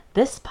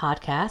This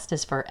podcast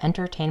is for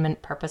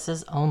entertainment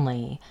purposes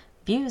only.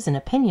 Views and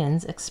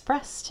opinions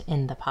expressed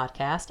in the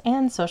podcast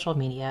and social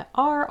media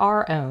are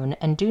our own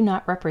and do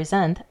not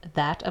represent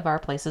that of our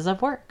places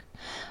of work.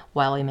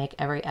 While we make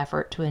every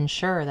effort to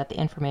ensure that the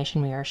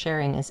information we are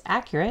sharing is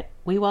accurate,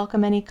 we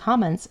welcome any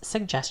comments,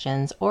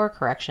 suggestions, or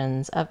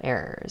corrections of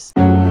errors.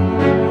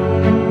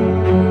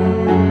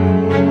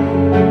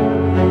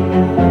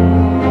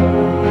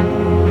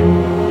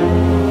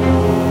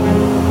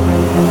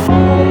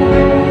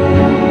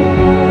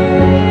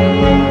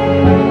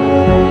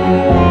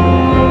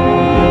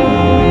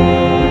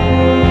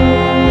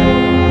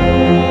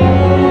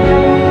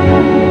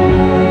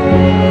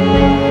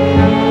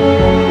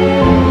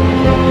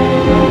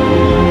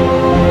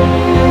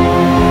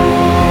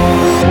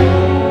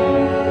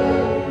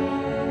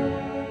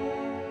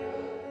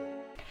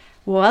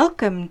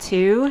 Welcome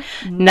to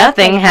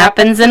Nothing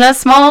Happens in a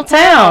Small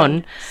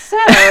Town. So,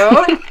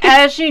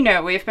 as you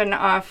know, we've been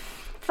off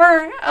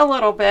for a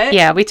little bit.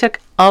 Yeah, we took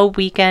a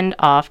weekend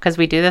off because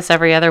we do this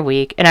every other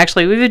week. And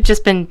actually, we've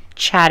just been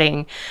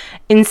chatting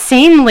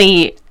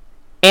insanely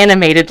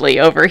animatedly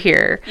over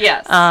here.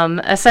 Yes.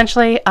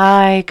 Essentially,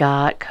 I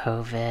got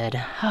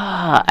COVID.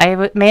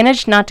 I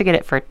managed not to get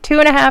it for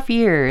 2.5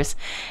 years.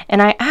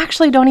 And I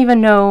actually don't even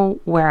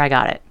know where I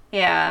got it.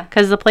 Yeah.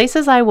 Because the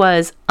places I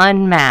was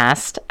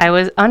unmasked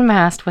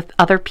with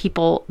other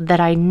people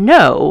that I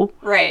know.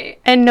 Right.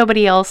 And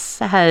nobody else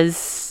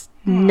has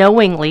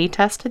knowingly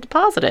tested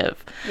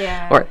positive.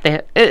 Yeah. Or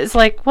it's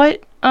like,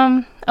 what?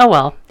 Oh,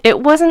 well. It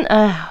wasn't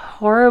a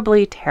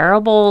horribly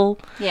terrible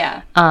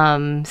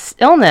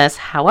illness.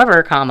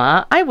 However,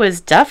 I was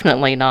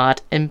definitely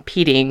not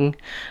impeding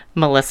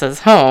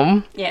Melissa's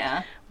home.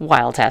 Yeah.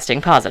 While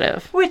testing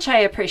positive. Which I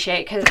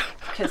appreciate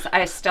because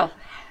I still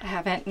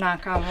haven't,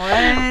 knock on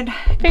wood,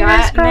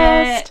 Fingers gotten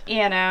crossed.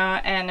 it,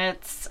 and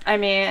it's,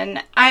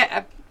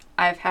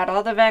 I've had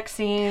all the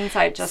vaccines.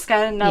 I just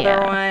got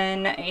another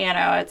one.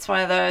 It's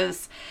one of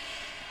those,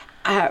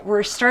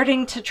 we're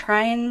starting to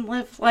try and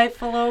live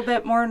life a little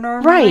bit more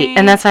normally. Right,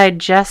 and that's why I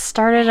just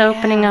started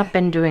opening up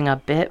and doing a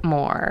bit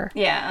more.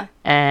 Yeah.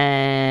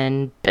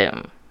 And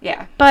boom.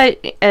 Yeah.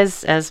 But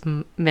as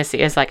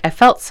Missy is like, I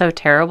felt so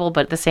terrible,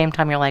 but at the same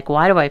time, you're like,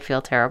 why do I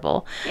feel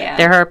terrible? Yeah.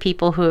 There are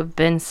people who have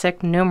been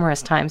sick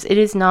numerous times. It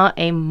is not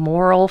a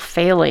moral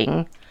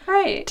failing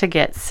to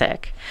get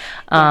sick.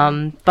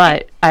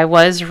 But I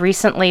was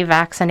recently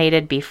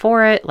vaccinated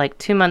before it, like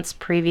 2 months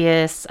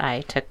previous.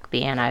 I took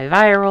the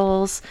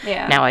antivirals.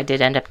 Yeah. Now I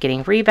did end up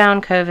getting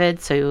rebound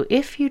COVID. So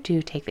if you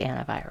do take the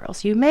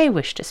antivirals, you may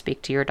wish to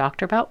speak to your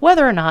doctor about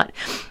whether or not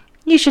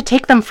you should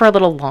take them for a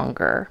little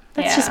longer.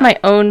 That's just my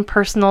own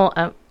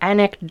personal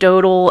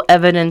anecdotal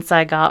evidence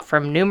I got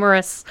from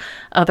numerous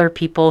other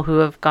people who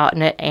have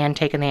gotten it and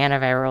taken the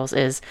antivirals.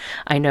 Is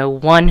I know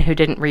one who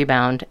didn't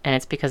rebound, and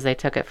it's because they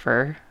took it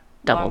for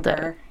double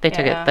day. They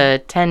took it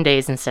the 10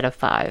 days instead of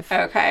 5.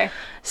 Okay.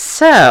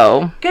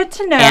 So good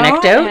to know.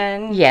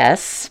 Anecdote,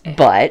 yes,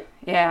 but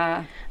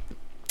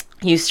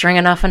you string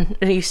enough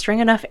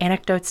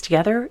anecdotes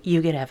together,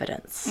 you get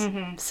evidence.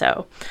 Mm-hmm.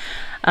 So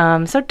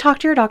talk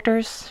to your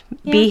doctors.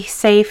 Yeah. Be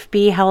safe.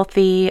 Be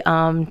healthy.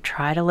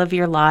 Try to live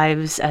your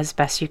lives as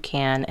best you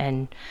can.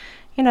 And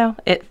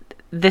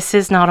this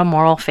is not a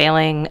moral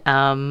failing.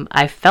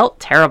 I felt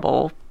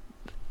terrible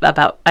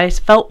I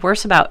felt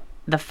worse about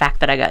the fact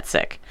that I got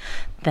sick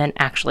than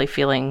actually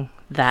feeling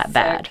that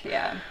bad.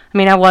 Yeah. I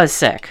mean, I was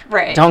sick.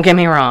 Right. Don't get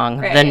me wrong.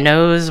 Right. The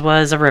nose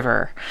was a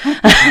river.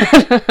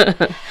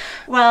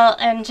 Well,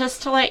 and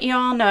just to let you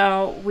all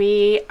know,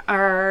 we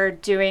are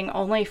doing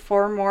only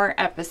 4 more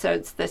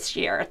episodes this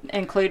year,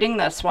 including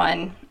this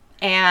one.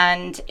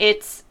 And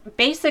it's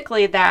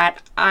basically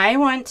that I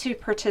want to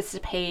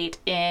participate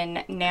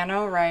in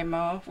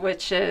NaNoWriMo,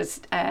 which is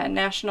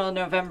National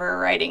November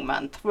Writing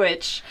Month,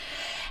 which,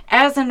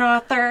 as an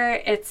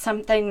author, it's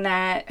something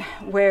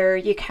where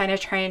you kind of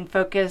try and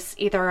focus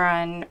either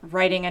on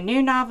writing a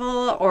new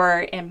novel,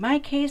 or in my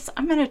case,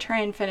 I'm going to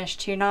try and finish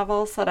 2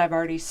 novels that I've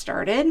already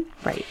started.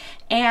 Right.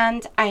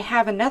 And I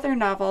have another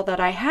novel that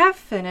I have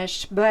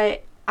finished,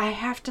 but I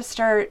have to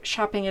start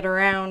shopping it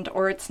around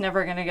or it's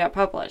never going to get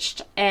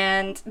published.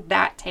 And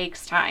that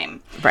takes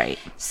time. Right.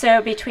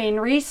 So between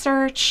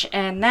research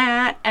and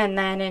that, and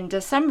then in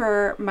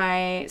December,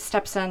 my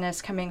stepson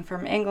is coming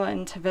from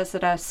England to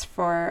visit us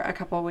for a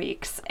couple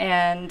weeks.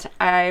 And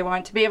I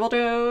want to be able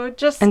to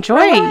just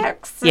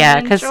relax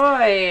and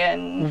enjoy.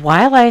 And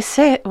while I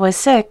was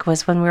sick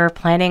was when we were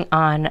planning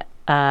on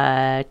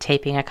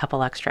taping a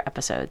couple extra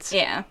episodes.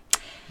 Yeah.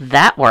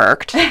 That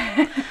worked.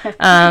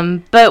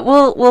 But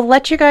we'll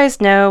let you guys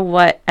know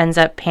what ends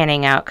up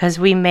panning out, because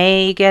we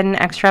may get an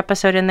extra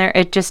episode in there.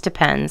 It just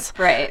depends.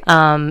 Right.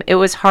 It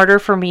was harder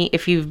for me,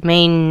 if you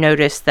may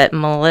notice that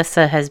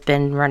Melissa has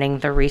been running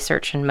the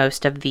research in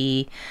most of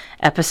the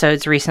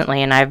episodes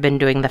recently, and I've been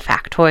doing the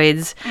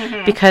factoids,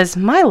 because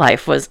my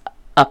life was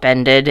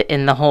upended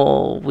in the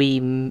whole,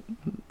 we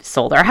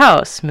sold our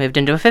house, moved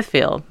into a fifth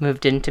field,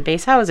 moved into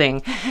base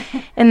housing,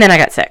 and then I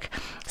got sick.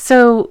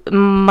 So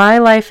my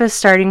life is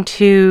starting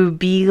to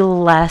be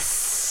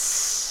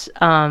less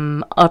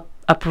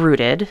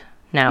uprooted.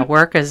 Now,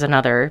 work is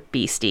another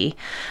beastie.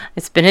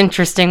 It's been an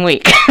interesting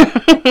week.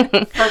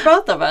 For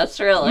both of us,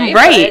 really.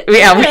 Right.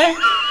 Yeah.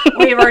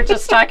 We were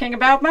just talking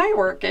about my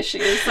work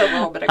issues a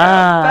little bit ago.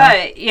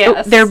 But,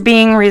 yes. They're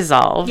being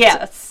resolved.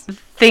 Yes.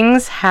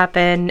 Things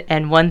happen,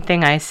 and one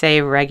thing I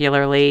say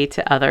regularly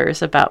to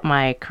others about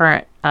my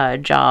current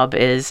job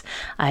is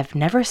I've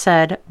never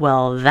said,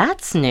 well,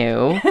 that's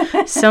new,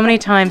 so many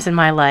times in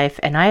my life,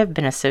 and I have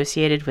been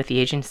associated with the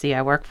agency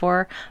I work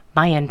for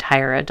my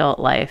entire adult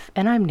life,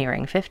 and I'm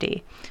nearing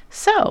 50.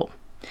 So,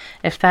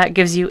 if that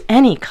gives you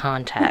any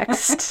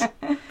context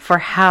for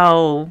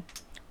how...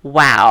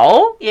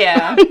 Wow.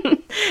 Yeah.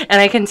 And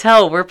I can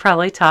tell we're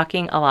probably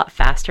talking a lot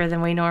faster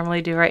than we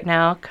normally do right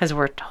now because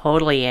we're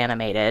totally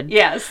animated.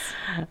 Yes.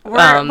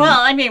 Well,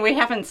 I mean, we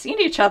haven't seen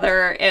each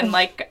other in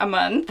like a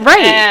month.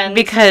 Right.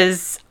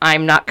 Because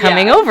I'm not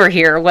coming over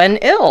here when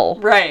ill.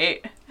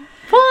 Right.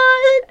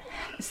 What?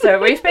 So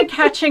we've been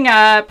catching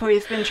up.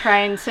 We've been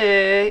trying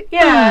to,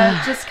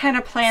 just kind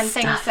of plan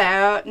things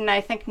out. And I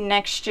think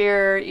next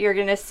year you're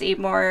going to see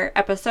more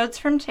episodes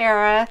from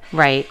Tara.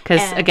 Right.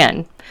 Because,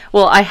 again,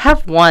 well, I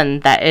have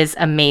one that is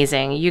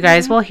amazing. You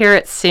guys will hear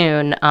it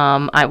soon.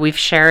 We've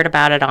shared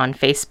about it on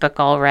Facebook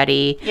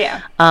already.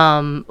 Yeah.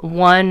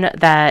 One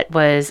that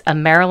was a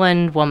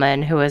Maryland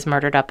woman who was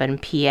murdered up in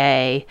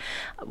PA.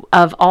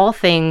 Of all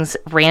things,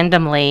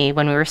 randomly,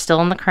 when we were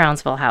still in the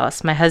Crownsville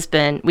house, my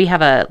husband, we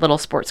have a little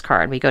sports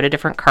car, and we go to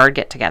different card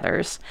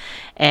get-togethers.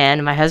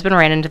 And my husband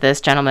ran into this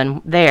gentleman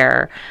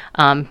there,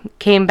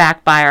 came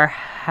back by our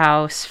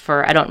house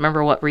for, I don't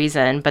remember what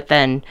reason, but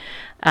then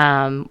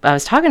I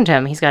was talking to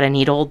him. He's got a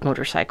neat old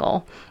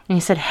motorcycle. And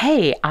he said,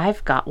 hey,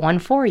 I've got one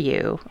for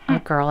you, a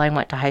girl I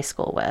went to high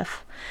school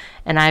with.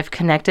 And I've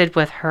connected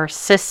with her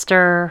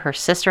sister. Her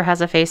sister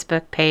has a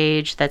Facebook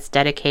page that's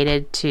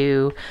dedicated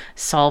to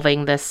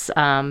solving this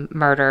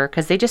murder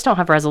because they just don't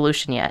have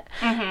resolution yet.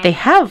 Mm-hmm. They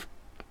have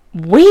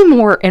way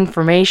more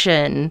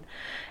information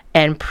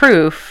and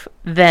proof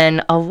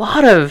than a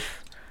lot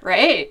of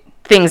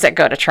things that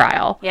go to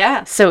trial.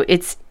 Yeah. So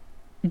it's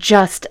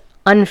just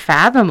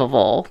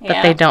unfathomable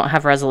that they don't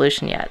have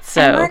resolution yet.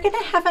 So and we're going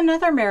to have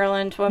another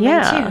Maryland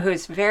woman too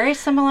who's very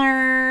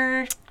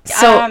similar.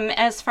 So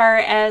as far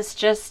as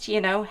just,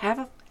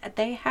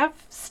 they have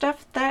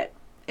stuff that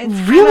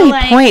is really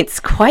points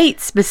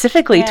quite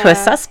specifically to a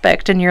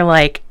suspect, and you're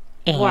like,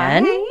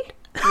 and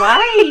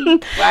why?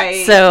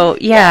 So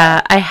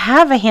I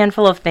have a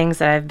handful of things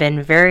that I've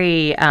been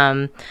very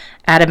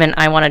adamant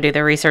I want to do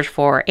the research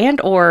for, and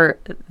or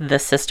the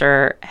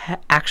sister.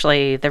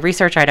 Actually, the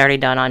research I'd already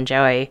done on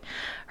Joey.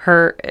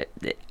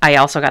 I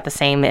also got the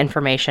same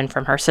information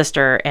from her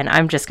sister, and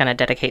I'm just going to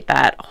dedicate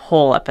that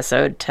whole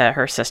episode to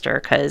her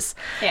sister because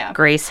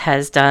Grace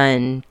has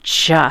done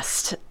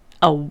just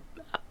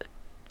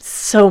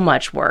so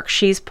much work.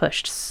 She's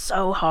pushed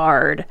so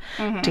hard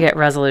to get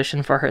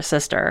resolution for her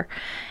sister,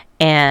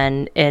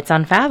 and it's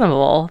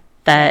unfathomable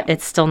that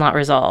it's still not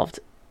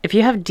resolved. If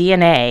you have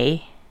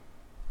DNA,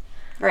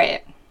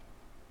 right?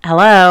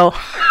 Hello.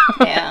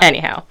 Yeah.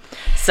 Anyhow.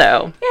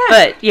 So,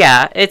 but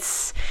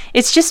it's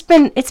just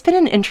been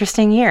an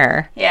interesting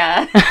year.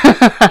 Yeah.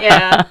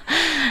 Yeah.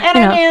 And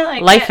I mean,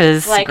 like, life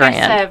is like grand.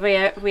 I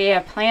said, we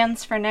have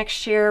plans for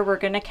next year. We're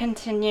going to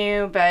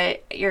continue,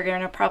 but you're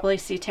going to probably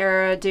see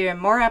Tara doing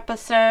more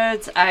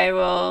episodes. I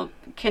will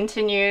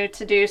continue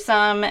to do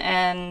some,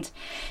 and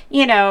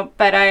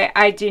but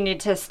I do need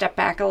to step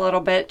back a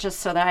little bit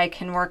just so that I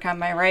can work on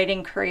my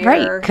writing career.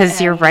 Right,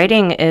 because your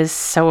writing is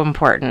so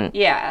important.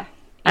 Yeah.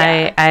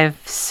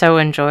 I've so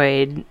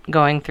enjoyed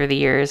going through the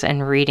years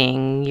and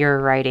reading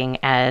your writing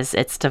as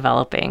it's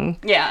developing.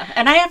 Yeah,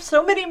 and I have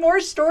so many more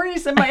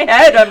stories in my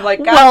head. I'm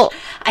like, gosh,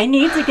 I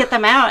need to get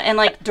them out. And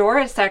like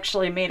Doris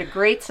actually made a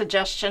great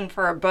suggestion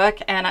for a book,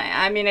 and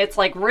I mean, it's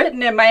like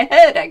written in my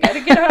head. I got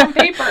to get it on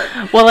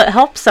paper. Well, it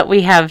helps that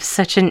we have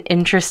such an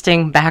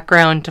interesting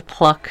background to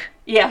pluck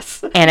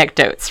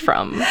anecdotes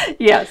from.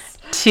 Yes.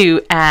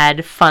 To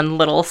add fun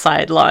little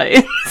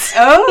sidelines.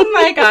 Oh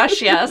my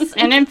gosh, yes.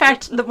 And in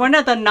fact, one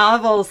of the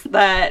novels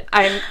that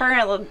I'm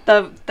currently,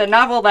 the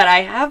novel that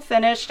I have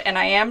finished and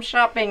I am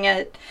shopping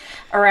it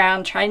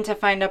around trying to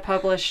find a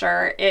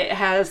publisher, it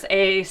has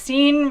a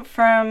scene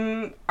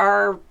from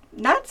our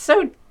not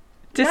so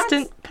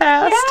distant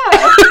past.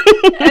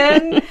 Yeah.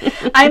 And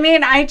I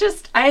mean, I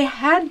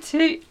had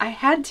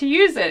to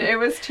use it. It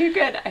was too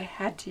good. I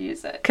had to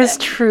use it. Because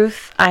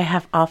truth, I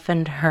have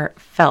often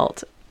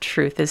felt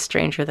truth is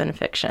stranger than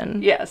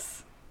fiction.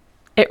 Yes.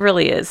 It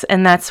really is.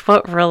 And that's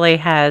what really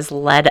has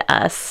led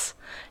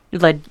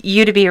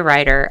you to be a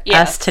writer,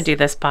 us to do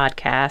this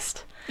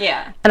podcast.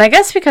 Yeah. And I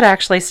guess we could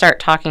actually start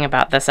talking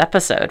about this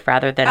episode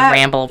rather than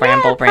ramble.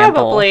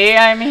 Probably.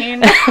 I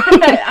mean,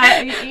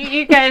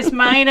 you guys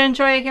might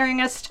enjoy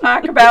hearing us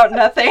talk about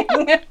nothing.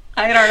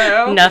 I don't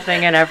know.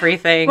 Nothing and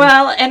everything.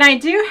 Well, and I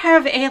do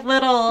have a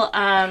little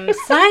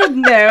side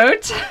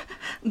note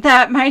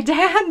that my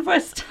dad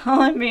was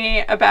telling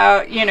me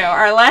about,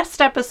 our last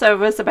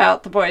episode was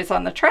about the boys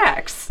on the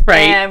tracks.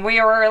 Right. And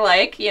we were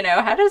like,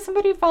 how does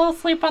somebody fall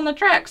asleep on the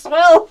tracks?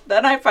 Well,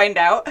 then I find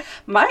out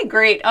my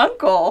great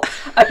uncle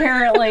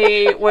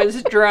apparently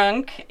was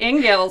drunk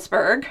in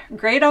Galesburg,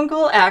 great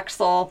uncle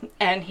Axel,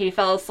 and he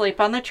fell asleep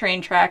on the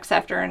train tracks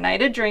after a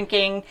night of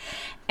drinking.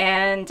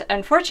 And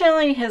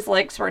unfortunately, his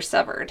legs were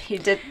severed. He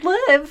did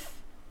live.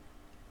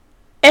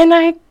 And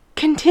I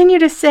continue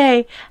to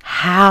say,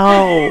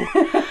 how?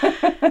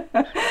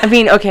 I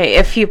mean, okay,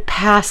 if you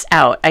pass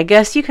out, I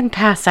guess you can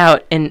pass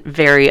out in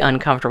very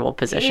uncomfortable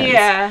positions.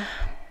 Yeah.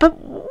 But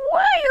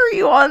why are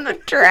you on the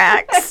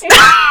tracks?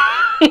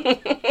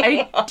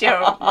 I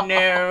don't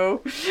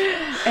know.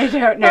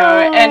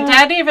 And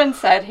Dad even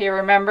said he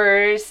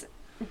remembers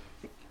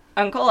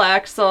Uncle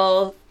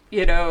Axel,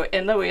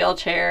 in the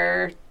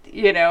wheelchair,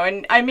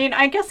 and I mean,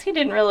 I guess he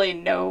didn't really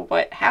know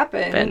what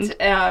happened.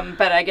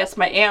 But I guess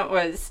my aunt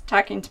was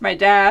talking to my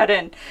dad,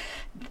 and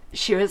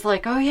she was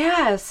like, "Oh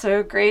yeah,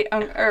 so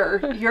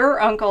your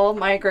uncle,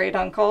 my great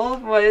uncle,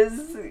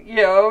 was,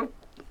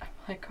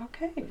 like,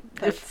 okay,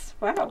 that's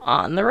wow,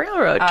 on the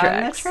railroad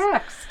tracks." On the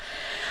tracks.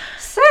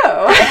 So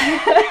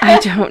I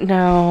don't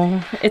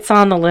know. It's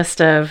on the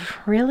list of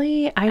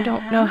really. I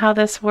don't know how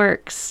this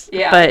works.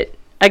 Yeah, but.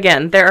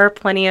 Again, there are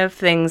plenty of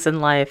things in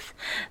life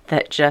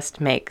that just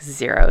make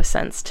zero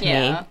sense to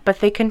me, but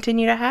they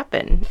continue to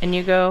happen. And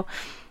you go,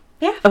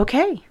 yeah,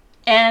 okay.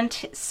 And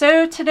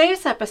so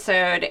today's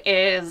episode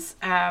is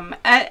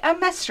a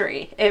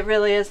mystery. It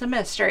really is a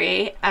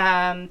mystery.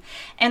 And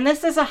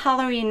this is a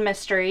Halloween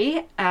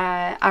mystery,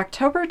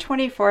 October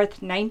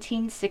 24th,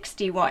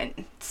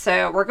 1961.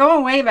 So we're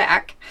going way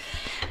back.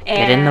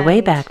 Get in the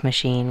Wayback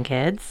Machine,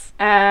 kids.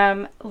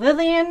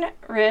 Lillian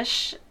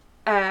Risch,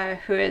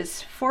 who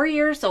is 4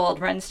 years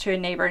old, runs to a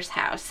neighbor's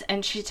house,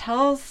 and she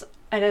tells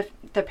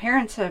the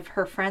parents of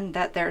her friend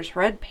that there's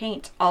red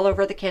paint all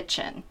over the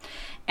kitchen,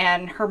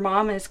 and her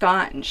mom is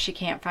gone. She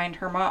can't find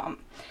her mom.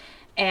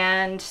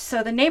 And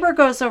so the neighbor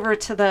goes over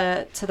to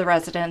the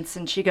residence,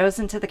 and she goes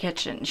into the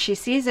kitchen. She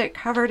sees it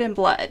covered in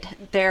blood.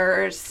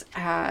 There's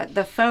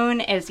the phone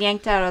is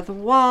yanked out of the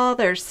wall.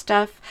 There's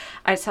stuff.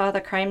 I saw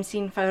the crime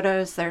scene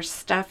photos. There's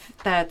stuff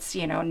that's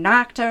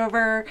knocked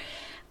over.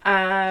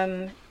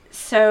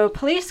 So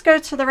police go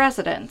to the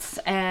residence,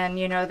 and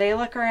they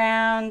look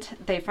around,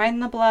 they find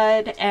the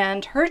blood,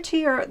 and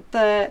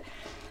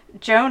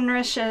Joan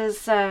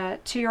Risch's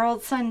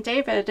 2-year-old son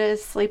David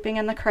is sleeping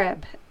in the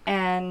crib,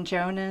 and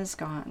Joan is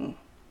gone.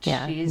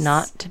 Yeah, She's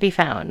not to be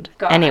found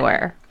gone.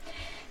 Anywhere.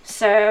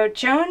 So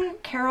Joan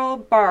Carol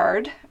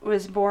Bard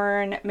was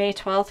born May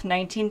 12th,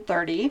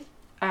 1930.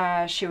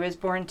 She was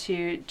born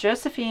to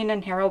Josephine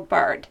and Harold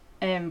Bard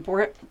in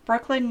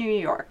Brooklyn, New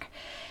York.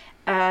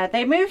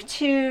 They moved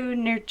to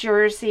New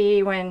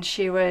Jersey when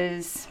she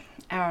was,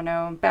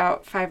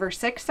 about 5 or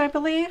 6, I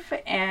believe.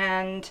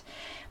 And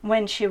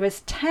when she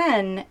was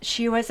 10,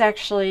 she was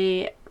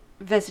actually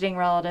visiting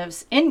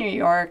relatives in New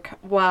York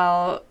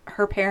while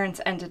her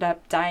parents ended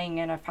up dying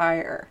in a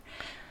fire.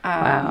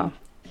 Wow.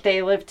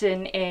 They lived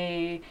in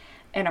an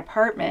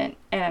apartment,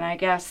 and I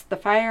guess the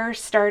fire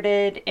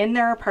started in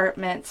their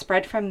apartment,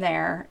 spread from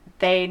there.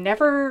 They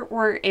never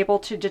were able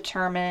to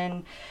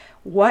determine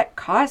what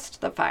caused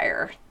the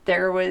fire.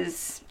 There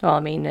was... Well, I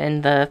mean,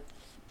 in the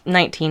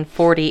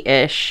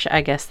 1940-ish,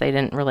 I guess they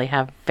didn't really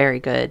have very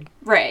good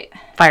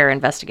fire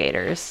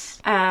investigators.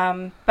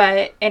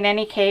 But in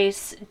any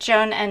case,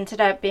 Joan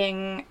ended up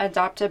being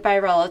adopted by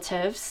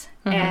relatives,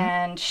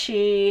 and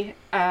she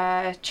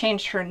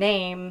changed her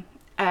name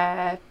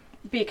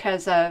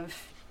because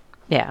of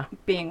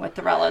being with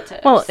the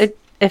relatives. Well,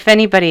 if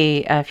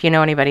anybody, if you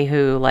know anybody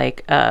who,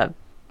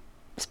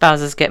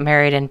 spouses get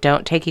married and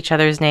don't take each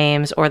other's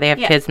names, or they have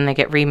kids and they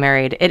get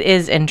remarried, it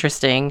is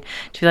interesting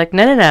to be like,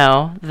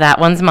 no, that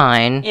one's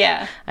mine.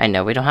 Yeah. I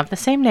know we don't have the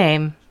same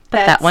name,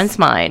 but that one's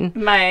mine.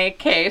 My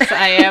case.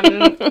 I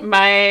am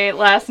my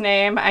last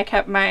name. I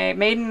kept my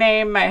maiden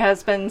name. My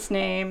husband's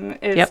name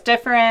is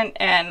different,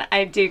 and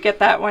I do get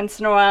that once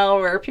in a while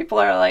where people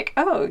are like,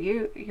 "Oh,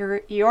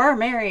 you are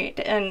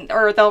married,"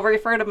 or they'll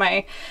refer to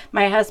my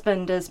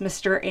husband as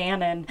Mr.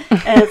 Annan.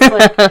 And it's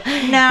like,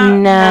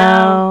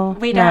 no,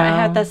 we don't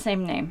have the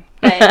same name.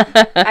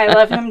 But I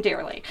love him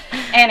dearly.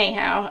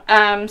 Anyhow,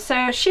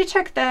 so she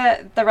took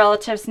the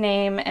relative's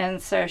name,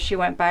 and so she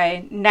went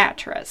by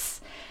Natras.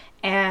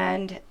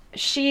 And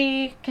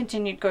she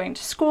continued going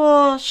to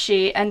school.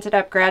 She ended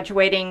up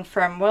graduating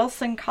from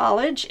Wilson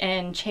College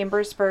in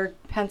Chambersburg,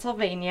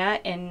 Pennsylvania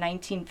in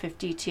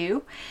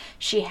 1952.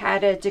 She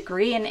had a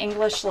degree in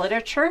English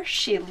literature.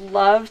 She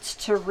loved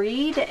to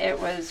read. It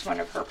was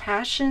one of her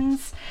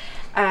passions.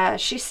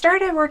 She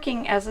started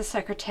working as a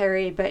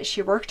secretary, but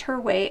she worked her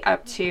way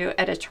up to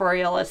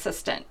editorial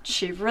assistant.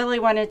 She really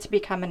wanted to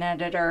become an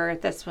editor.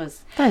 That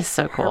is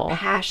so cool. Her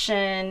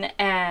passion,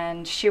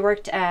 and she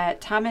worked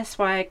at Thomas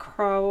Y.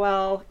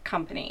 Crowell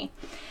Company.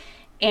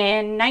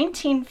 In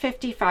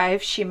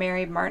 1955, she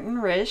married Martin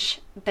Risch.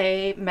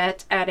 They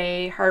met at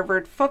a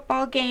Harvard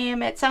football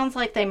game. It sounds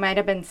like they might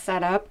have been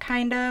set up,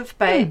 kind of,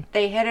 but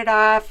they hit it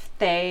off.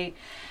 They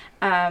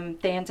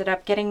ended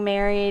up getting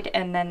married,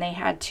 and then they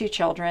had 2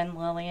 children,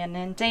 Lillian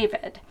and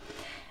David.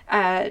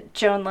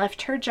 Joan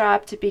left her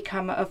job to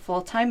become a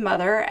full-time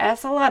mother,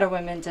 as a lot of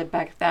women did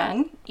back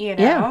then,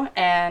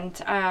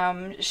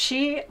 and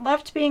she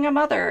loved being a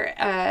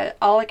mother.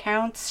 All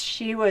accounts,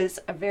 she was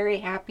a very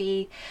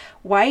happy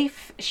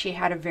wife. She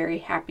had a very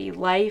happy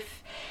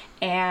life,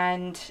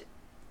 and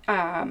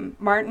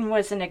Martin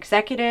was an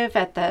executive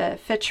at the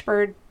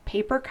Fitchburg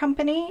Paper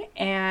Company,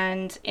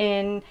 and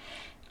in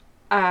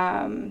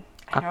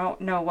I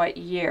don't know what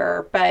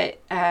year, but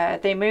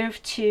they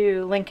moved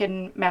to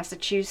Lincoln,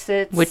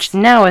 Massachusetts, which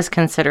now is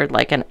considered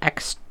like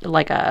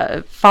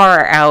a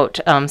far out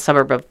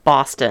suburb of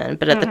Boston,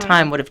 but at the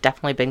time would have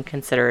definitely been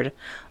considered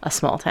a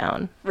small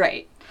town.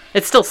 Right.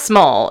 It's still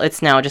small.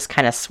 It's now just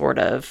kind of sort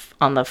of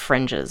on the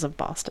fringes of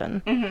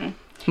Boston.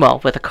 Mm-hmm. Well,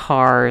 with the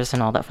cars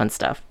and all that fun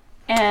stuff.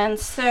 And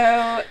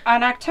so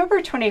on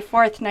October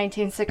 24th,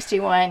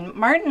 1961,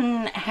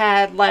 Martin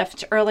had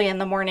left early in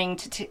the morning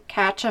to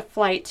catch a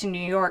flight to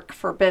New York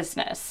for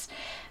business.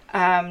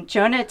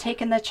 Joan had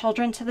taken the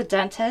children to the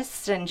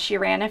dentist, and she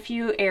ran a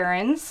few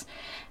errands.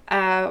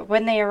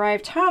 When they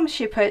arrived home,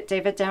 she put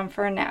David down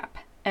for a nap,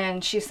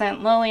 and she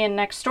sent Lillian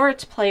next door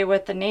to play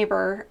with the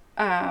neighbor,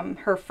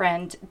 her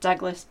friend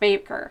Douglas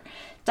Baker.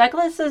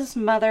 Douglas's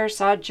mother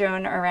saw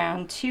Joan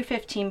around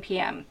 2:15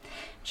 p.m.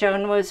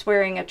 Joan was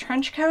wearing a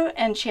trench coat,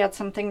 and she had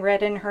something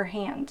red in her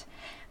hand.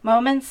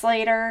 Moments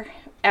later,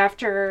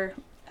 2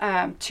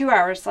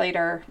 hours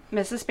later,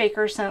 Mrs.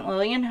 Baker sent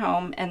Lillian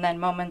home, and then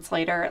moments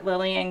later,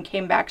 Lillian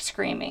came back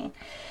screaming.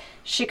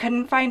 She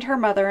couldn't find her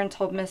mother and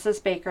told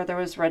Mrs. Baker there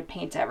was red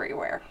paint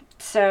everywhere.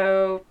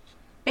 So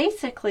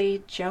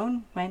basically,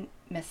 Joan went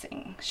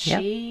missing.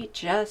 She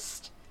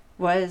just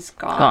was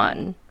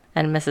gone.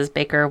 And Mrs.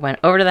 Baker went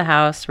over to the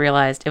house,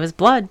 realized it was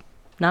blood,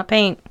 not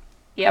paint.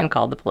 Yep. And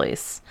called the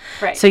police.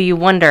 Right. So you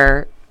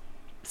wonder,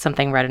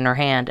 something red in her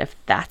hand, if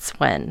that's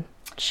when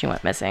she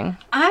went missing.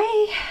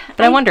 I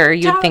wonder,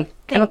 you'd think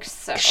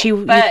so.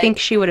 You think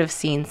she would have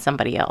seen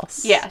somebody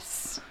else.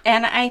 Yes.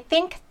 And I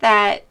think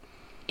that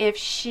if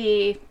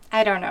she,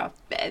 I don't know,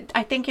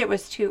 I think it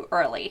was too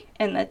early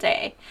in the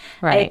day.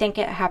 Right. I think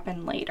it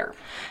happened later.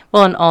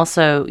 Well, and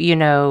also,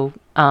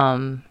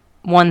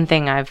 one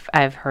thing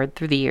I've heard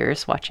through the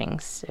years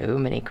watching so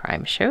many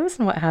crime shows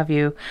and what have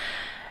you,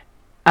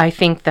 I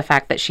think the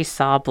fact that she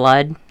saw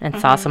blood and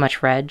saw so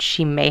much red,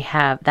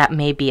 that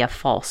may be a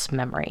false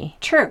memory.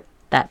 True.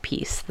 That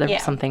piece,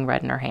 something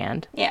red in her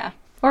hand. Yeah.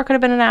 Or it could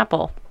have been an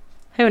apple.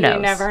 Who knows?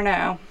 You never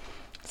know.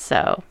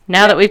 So,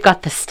 now that we've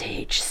got the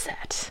stage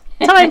set,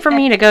 time for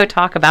me to go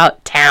talk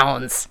about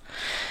towns.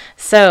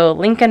 So,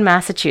 Lincoln,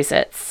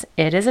 Massachusetts.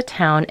 It is a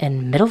town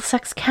in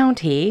Middlesex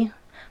County.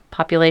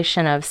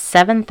 Population of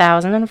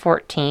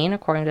 7,014,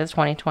 according to the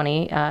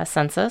 2020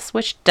 census,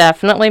 which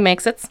definitely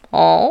makes it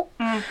small.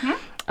 Mm-hmm.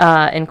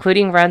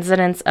 Including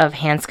residents of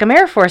Hanscom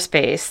Air Force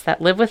Base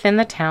that live within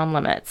the town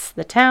limits.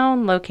 The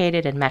town,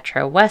 located in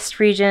Metro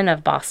West region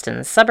of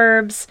Boston's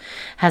suburbs,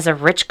 has a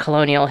rich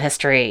colonial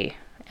history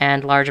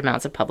and large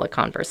amounts of public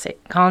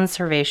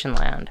conservation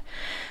land.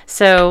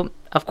 So,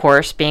 of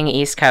course, being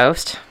East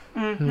Coast,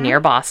 near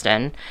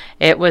Boston,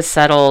 it was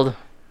settled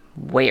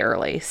way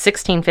early,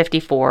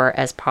 1654,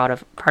 as part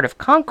of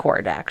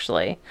Concord,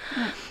 actually.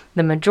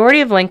 The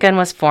majority of Lincoln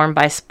was formed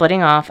by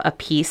splitting off a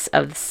piece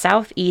of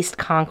southeast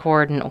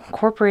Concord and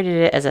incorporated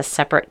it as a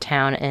separate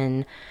town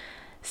in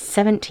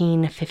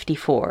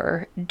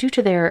 1754 due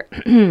to their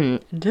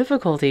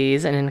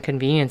difficulties and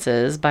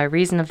inconveniences by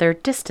reason of their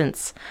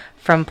distance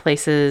from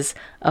places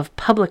of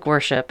public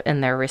worship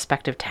in their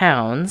respective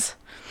towns.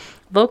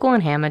 Local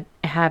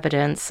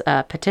inhabitants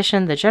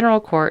petitioned the general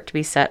court to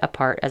be set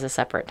apart as a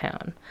separate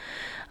town.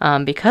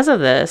 Because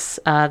of this,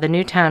 the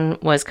new town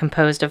was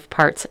composed of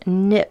parts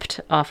nipped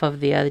off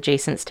of the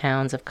adjacent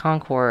towns of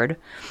Concord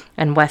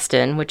and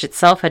Weston, which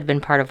itself had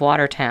been part of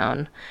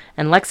Watertown,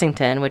 and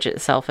Lexington, which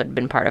itself had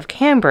been part of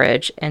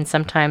Cambridge, and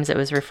sometimes it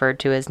was referred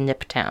to as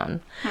Niptown.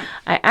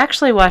 I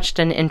actually watched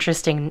an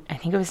interesting, I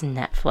think it was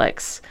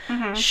Netflix,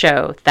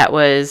 show that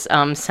was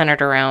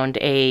centered around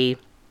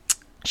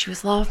she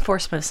was law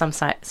enforcement of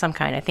some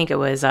kind. I think it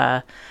was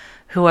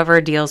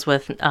whoever deals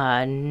with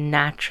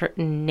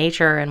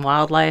nature and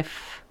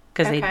wildlife,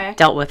 because they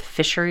dealt with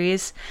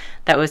fisheries.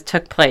 That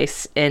took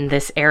place in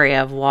this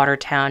area of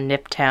Watertown,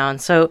 Niptown.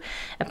 So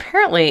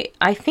apparently,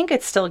 I think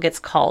it still gets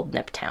called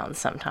Niptown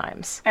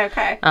sometimes.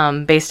 Okay.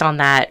 Based on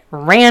that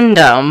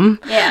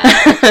random. Yeah.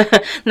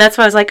 And that's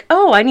why I was like,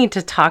 oh, I need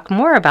to talk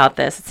more about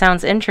this. It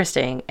sounds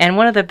interesting. And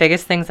one of the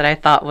biggest things that I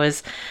thought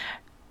was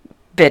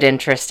bit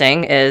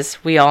interesting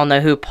is we all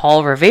know who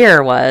Paul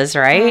Revere was,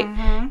 right?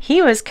 Mm-hmm.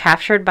 He was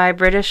captured by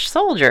British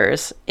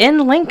soldiers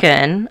in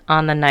Lincoln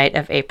on the night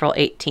of April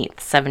 18th,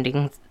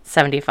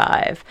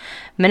 1775.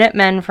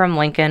 Minutemen from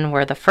Lincoln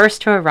were the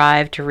first to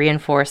arrive to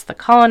reinforce the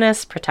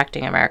colonists,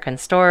 protecting American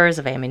stores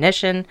of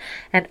ammunition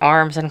and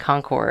arms in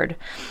Concord.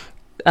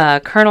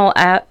 Colonel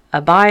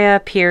Abiah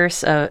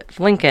Pierce of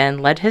Lincoln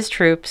led his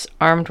troops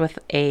armed with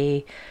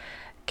a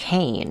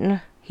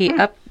cane. He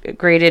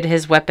upgraded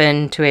his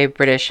weapon to a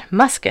British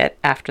musket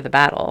after the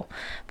battle.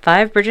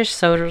 5 British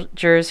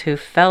soldiers who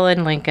fell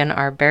in Lincoln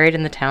are buried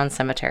in the town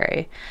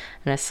cemetery.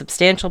 And a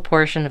substantial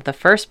portion of the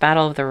first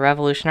battle of the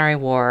Revolutionary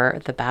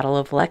War, the Battle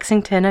of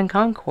Lexington and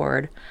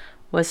Concord,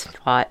 was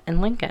fought in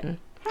Lincoln.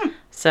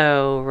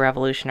 So,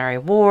 Revolutionary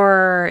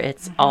War,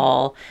 it's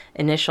all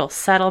initial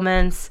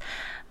settlements.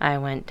 I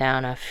went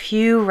down a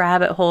few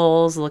rabbit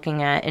holes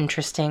looking at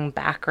interesting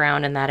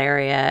background in that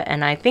area,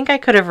 and I think I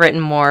could have written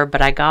more,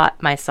 but I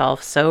got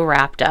myself so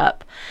wrapped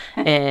up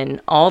in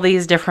all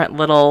these different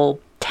little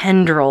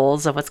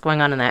tendrils of what's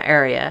going on in that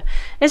area.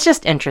 It's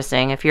just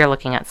interesting if you're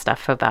looking at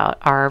stuff about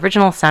our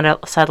original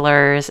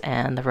settlers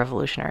and the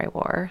Revolutionary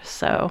War.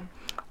 So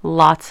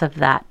lots of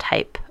that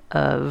type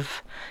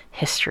of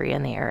history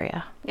in the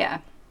area. Yeah.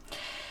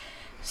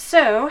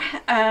 So,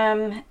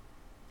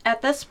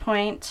 at this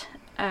point,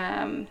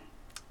 Joan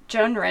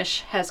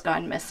Risch has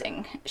gone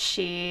missing.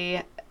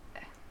 She,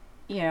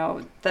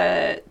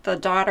 the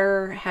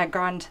daughter had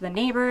gone to the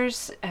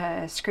neighbors,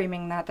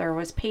 screaming that there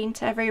was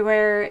paint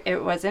everywhere.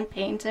 It wasn't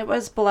paint, it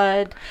was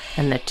blood.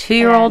 And the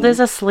 2-year-old is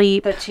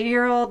asleep. The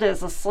 2-year-old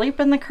is asleep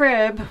in the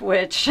crib,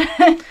 which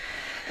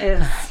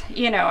is,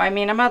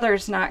 a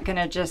mother's not going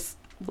to just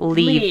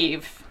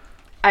leave.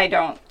 I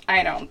don't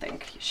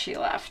think she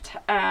left.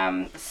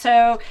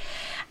 So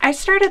I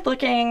started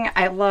looking.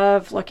 I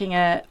love looking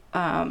at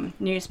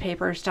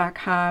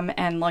newspapers.com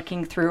and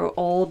looking through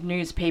old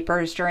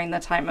newspapers during the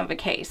time of a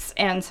case.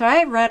 And so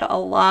I read a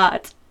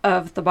lot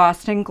of the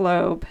Boston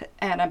Globe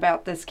and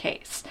about this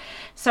case.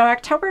 So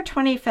October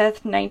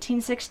 25th,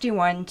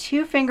 1961,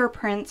 2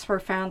 fingerprints were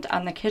found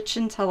on the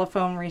kitchen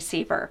telephone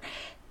receiver.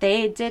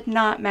 They did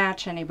not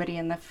match anybody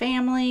in the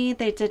family.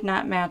 They did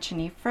not match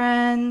any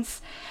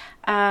friends.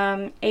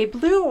 A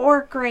blue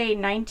or gray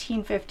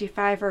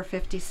 1955 or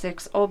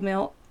 56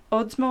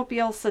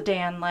 Oldsmobile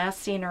sedan last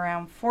seen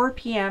around 4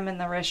 p.m. in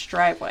the Risch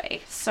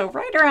driveway. So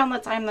right around the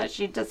time that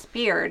she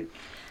disappeared,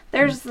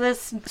 there's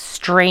this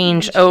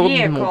strange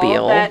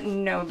Oldsmobile that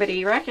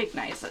nobody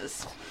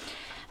recognizes.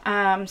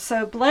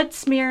 So blood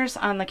smears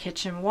on the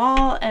kitchen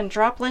wall and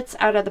droplets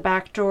out of the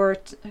back door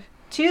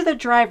to the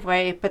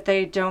driveway, but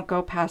they don't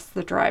go past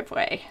the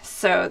driveway.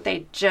 So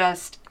they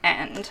just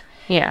end.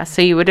 Yeah,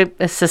 so you would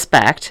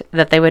suspect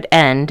that they would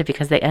end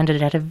because they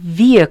ended at a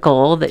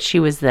vehicle that she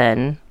was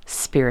then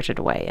spirited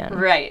away in.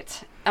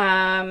 Right.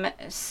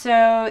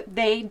 So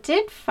they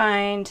did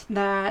find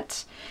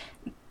that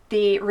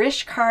the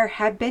Risch car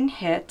had been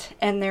hit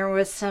and there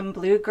was some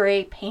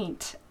blue-gray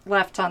paint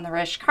left on the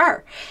Risch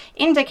car,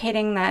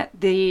 indicating that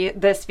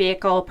this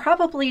vehicle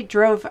probably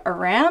drove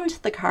around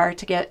the car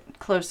to get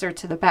closer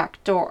to the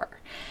back door.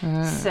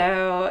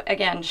 So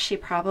again, she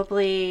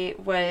probably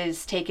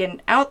was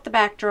taken out the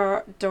back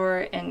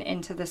door and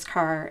into this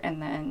car,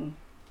 and then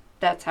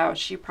that's how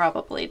she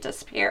probably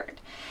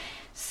disappeared.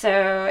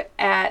 So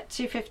at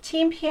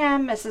 2:15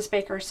 p.m., Mrs.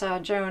 Baker saw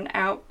Joan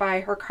out by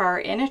her car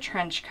in a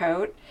trench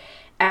coat.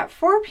 At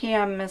 4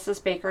 p.m.,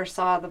 Mrs. Baker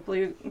saw the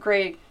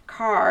blue-gray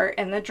car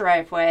in the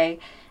driveway,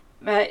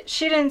 but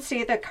she didn't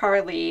see the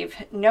car leave.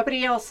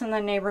 Nobody else in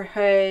the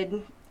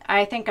neighborhood,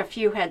 I think a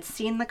few had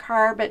seen the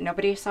car, but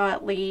nobody saw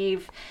it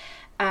leave.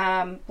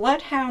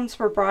 Bloodhounds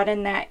were brought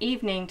in that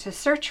evening to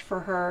search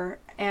for her,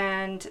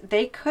 and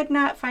they could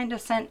not find a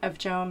scent of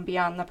Joan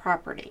beyond the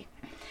property.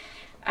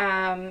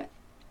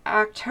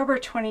 October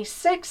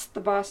 26th, the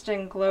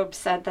Boston Globe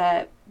said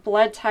that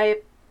blood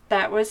type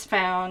that was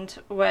found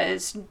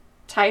was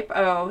type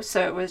O,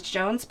 so it was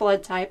Joan's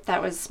blood type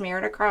that was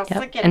smeared across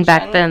the kitchen. And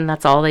back then,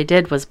 that's all they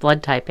did was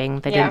blood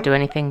typing. They didn't do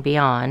anything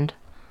beyond.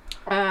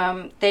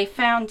 They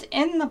found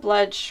in the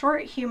blood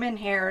short human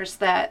hairs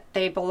that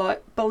they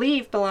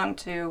believe belonged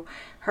to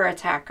her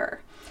attacker.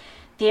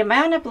 The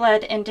amount of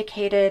blood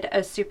indicated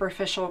a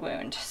superficial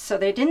wound, so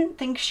they didn't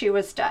think she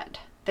was dead.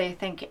 They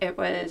think it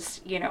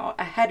was,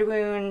 a head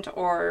wound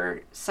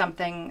or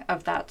something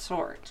of that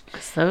sort.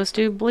 'Cause those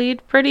do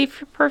bleed pretty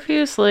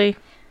profusely.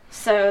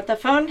 So the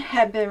phone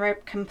had been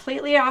ripped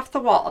completely off the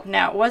wall.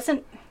 Now, it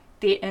wasn't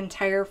the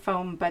entire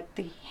phone, but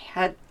the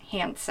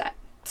handset.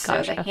 So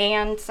Gotcha. the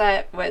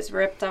handset was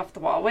ripped off the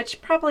wall,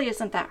 which probably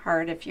isn't that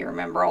hard if you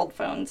remember old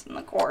phones and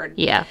the cord.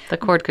 Yeah, the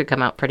cord could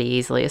come out pretty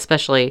easily,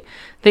 especially,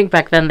 I think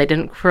back then they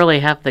didn't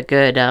really have the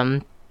good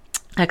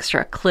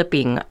extra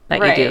clipping that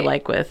you do,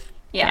 like with...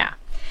 Yeah.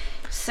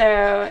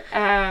 So,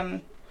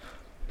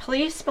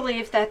 police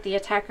believe that the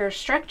attacker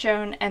struck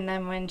Joan, and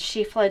then when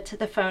she fled to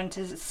the phone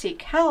to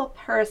seek help,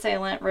 her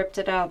assailant ripped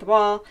it out of the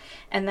wall,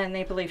 and then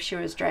they believe she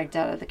was dragged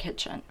out of the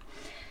kitchen.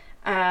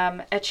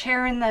 A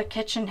chair in the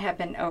kitchen had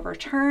been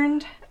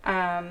overturned.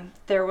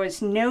 There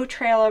was no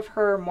trail of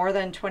her more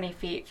than 20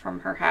 feet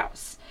from her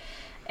house.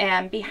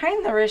 And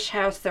behind the Risch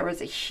house, there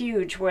was a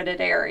huge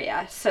wooded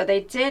area. So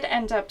they did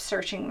end up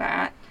searching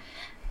that.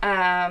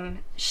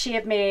 She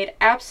had made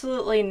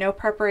absolutely no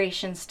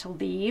preparations to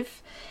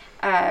leave.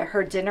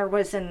 Her dinner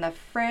was in the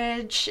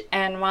fridge,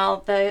 and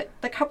while the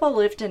couple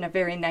lived in a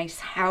very nice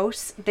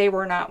house, they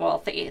were not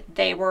wealthy.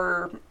 They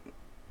were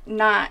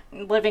not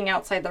living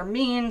outside their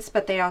means,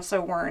 but they also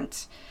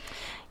weren't.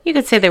 You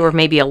could say they were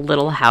maybe a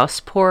little house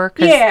poor,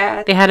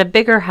 because they had a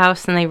bigger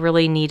house than they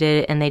really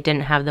needed, and they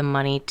didn't have the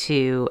money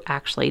to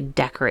actually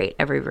decorate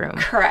every room.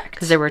 Correct.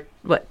 Because there were,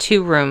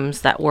 2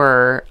 rooms that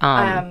were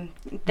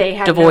they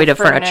had devoid no of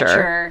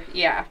furniture.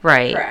 Yeah,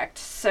 right. Correct.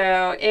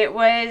 So it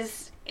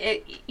was,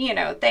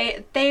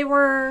 they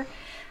were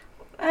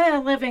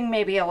living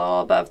maybe a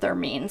little above their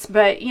means,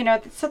 but,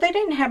 so they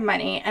didn't have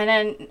money. And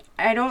then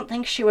I don't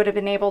think she would have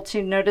been able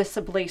to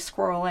noticeably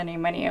squirrel any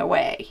money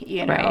away,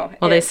 Right.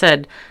 Well, they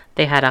said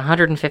they had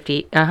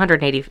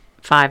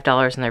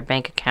 $185 in their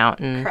bank account.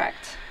 And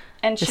correct.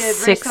 And she had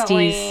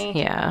recently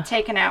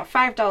taken out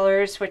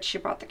 $5, which she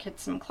bought the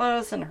kids some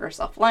clothes and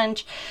herself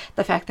lunch.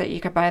 The fact that you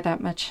could buy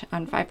that much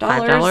on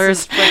 $5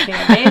 is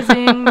freaking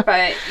amazing.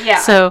 But yeah.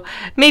 So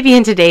maybe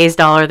in today's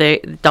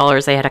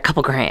dollars, they had a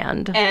couple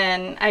grand.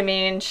 And I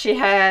mean, she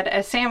had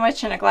a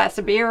sandwich and a glass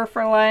of beer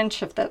for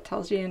lunch, if that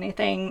tells you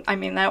anything. I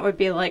mean, that would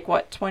be like,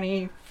 what,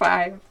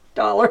 $25?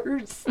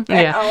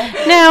 Yeah.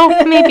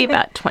 No, maybe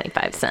about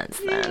 25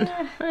 cents then.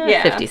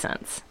 50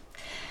 cents.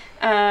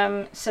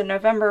 So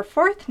November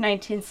 4th,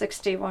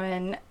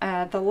 1961,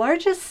 the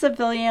largest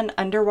civilian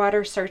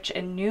underwater search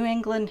in New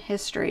England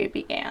history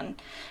began.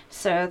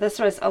 So this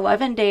was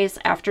 11 days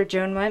after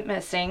Joan went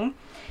missing.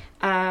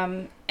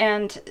 And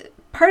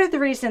part of the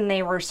reason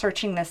they were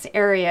searching this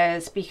area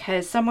is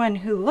because someone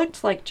who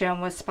looked like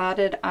Joan was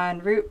spotted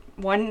on Route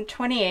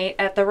 128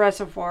 at the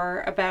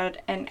reservoir about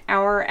an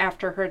hour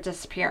after her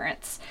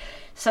disappearance.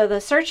 So the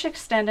search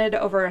extended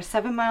over a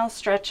 7-mile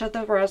stretch of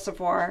the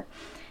reservoir,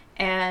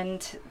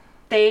 and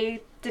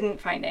they didn't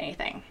find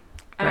anything.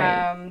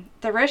 Right.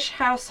 The Risch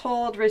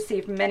household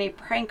received many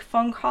prank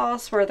phone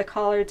calls where the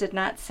caller did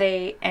not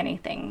say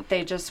anything.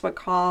 They just would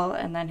call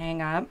and then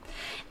hang up.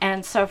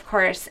 And so, of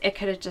course, it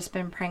could have just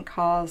been prank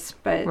calls,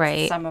 but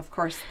some, of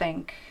course,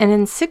 think. And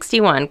in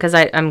 61, because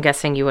I'm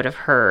guessing you would have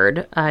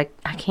heard, I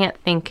can't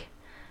think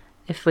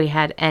if we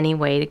had any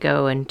way to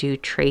go and do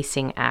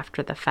tracing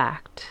after the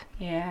fact.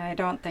 Yeah, I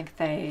don't think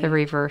the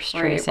reverse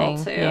tracing.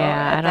 Able to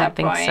yeah, I don't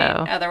think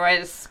so.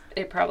 Otherwise,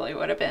 it probably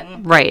would have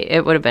been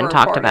it would have been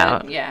talked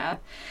about. Yeah.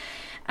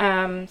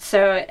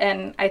 So,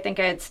 and I think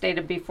I had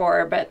stated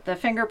before, but the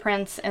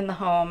fingerprints in the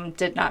home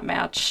did not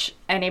match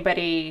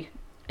anybody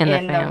in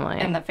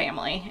the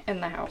family,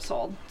 in the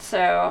household.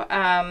 So,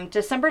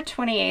 December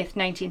 28th,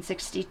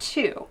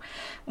 1962,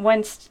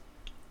 one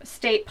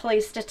state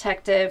police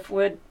detective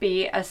would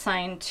be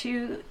assigned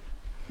to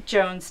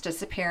Joan's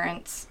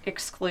disappearance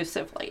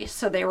exclusively.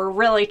 So they were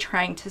really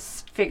trying to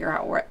figure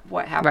out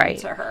what happened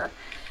to her.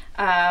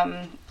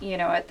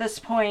 At this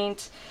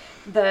point,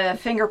 the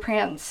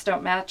fingerprints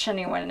don't match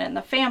anyone in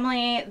the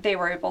family. They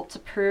were able to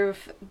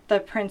prove the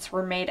prints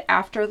were made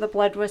after the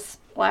blood was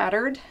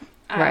splattered.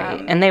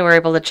 Right. And they were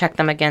able to check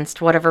them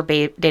against whatever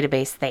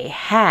database they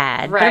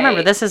had. Right. But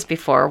remember, this is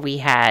before we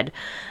had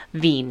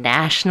the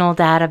national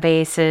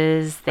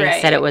databases. They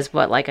said it was,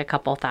 like a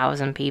couple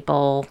thousand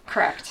people.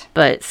 Correct.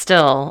 But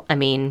still, I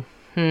mean,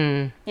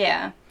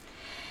 Yeah.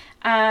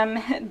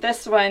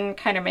 This one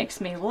kind of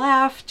makes me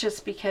laugh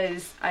just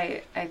because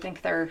I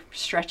think they're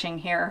stretching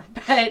here.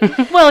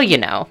 But well,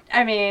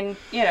 I mean,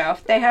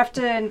 they have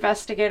to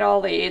investigate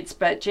all leads.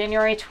 But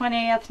January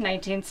 20th,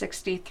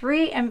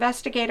 1963,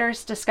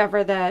 investigators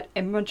discover that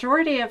a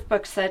majority of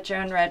books that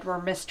Joan read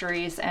were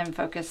mysteries and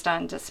focused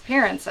on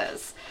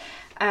disappearances.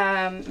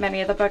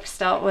 Many of the books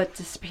dealt with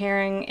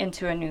disappearing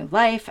into a new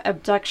life,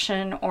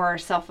 abduction, or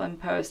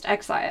self-imposed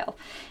exile.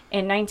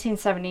 In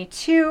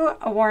 1972,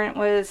 a warrant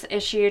was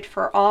issued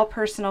for all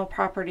personal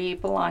property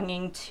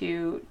belonging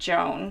to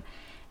Joan.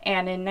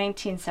 And in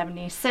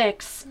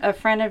 1976, a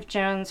friend of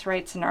Joan's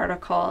writes an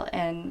article,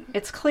 and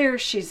it's clear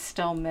she's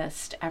still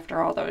missed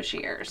after all those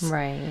years.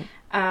 Right.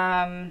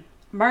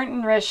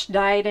 Martin Risch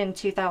died in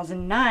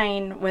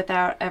 2009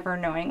 without ever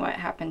knowing what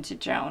happened to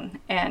Joan.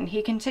 And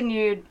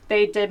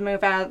they did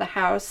move out of the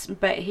house,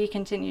 but he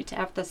continued to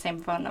have the same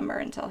phone number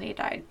until he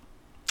died.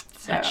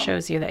 So. That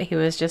shows you that he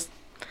was just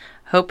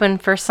hoping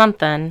for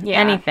something,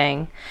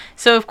 anything.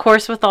 So, of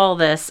course, with all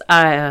this,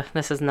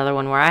 this is another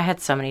one where I had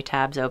so many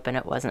tabs open,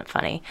 it wasn't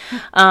funny.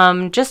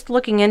 Just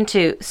looking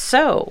into,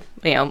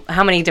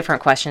 how many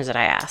different questions did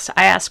I ask?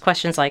 I asked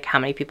questions like how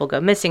many people go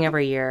missing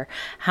every year,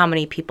 how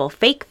many people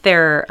fake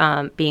their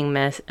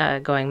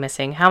going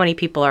missing, how many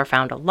people are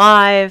found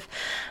alive.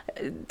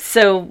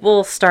 So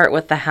we'll start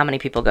with the how many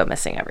people go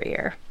missing every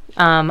year.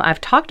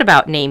 I've talked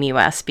about Name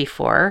US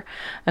before.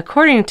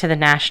 According to the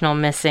National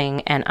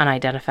Missing and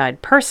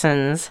Unidentified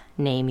Persons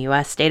Name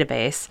US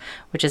database,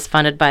 which is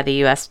funded by the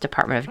U.S.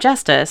 Department of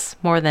Justice,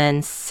 more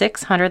than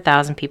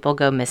 600,000 people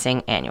go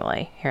missing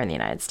annually here in the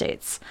United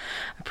States.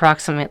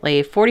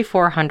 Approximately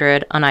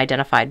 4,400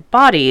 unidentified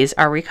bodies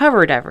are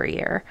recovered every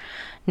year.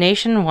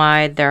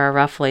 Nationwide, there are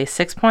roughly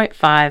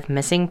 6.5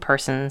 missing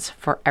persons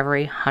for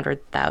every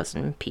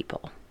 100,000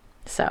 people.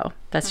 So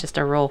that's just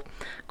a real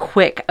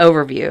quick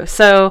overview.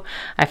 So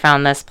I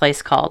found this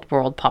place called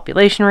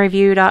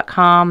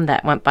worldpopulationreview.com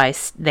that went by,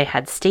 they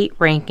had state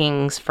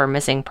rankings for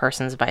missing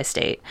persons by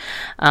state.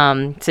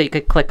 So you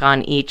could click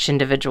on each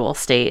individual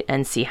state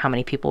and see how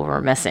many people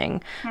were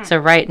missing. So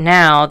right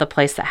now, the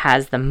place that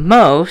has the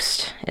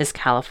most is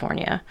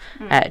California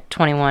at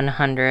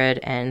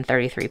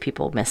 2,133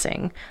 people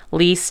missing.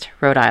 Least,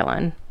 Rhode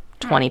Island,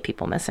 20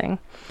 people missing.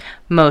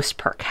 Most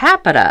per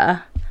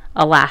capita,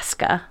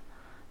 Alaska.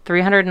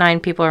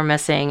 309 people are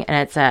missing, and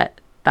it's at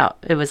about,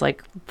 it was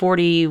like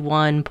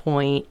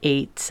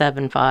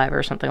 41.875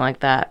 or something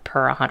like that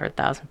per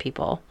 100,000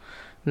 people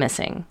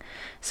missing.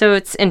 So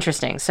it's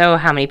interesting. So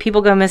how many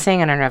people go missing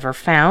and are never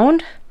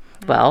found?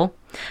 Well,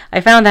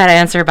 I found that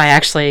answer by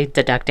actually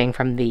deducting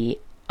from the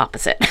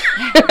opposite.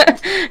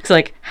 It's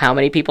like, how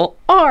many people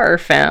are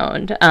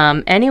found?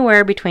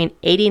 Anywhere between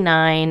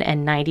 89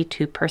 and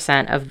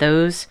 92% of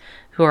those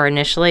who are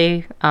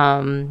initially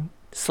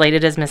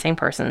slated as missing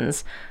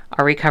persons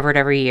are recovered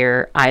every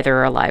year,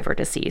 either alive or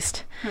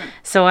deceased.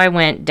 So I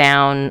went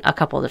down a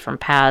couple different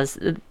paths.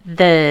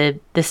 The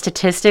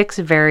statistics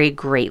vary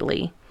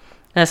greatly.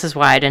 This is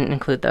why I didn't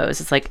include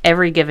those. It's like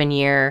every given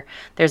year,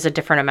 there's a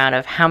different amount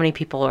of how many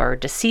people are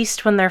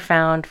deceased when they're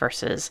found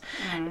versus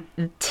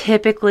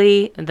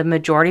typically the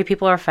majority of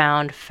people are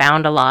found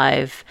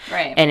alive.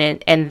 Right.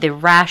 And the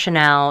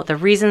rationale, the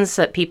reasons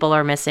that people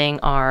are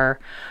missing are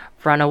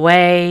run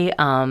away,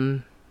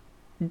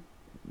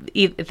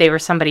 if they were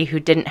somebody who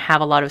didn't have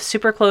a lot of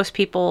super close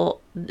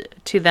people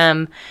to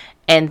them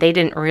and they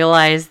didn't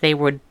realize they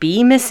would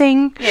be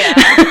missing.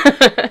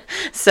 Yeah.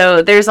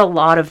 So there's a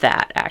lot of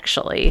that,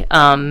 actually.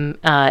 And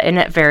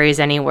it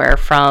varies anywhere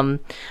from,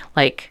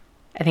 like,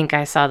 I think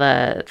I saw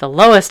the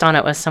lowest on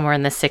it was somewhere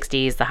in the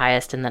 60s, the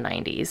highest in the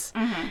 90s.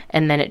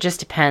 And then it just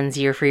depends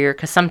year for year,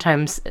 because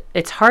sometimes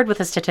it's hard with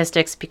the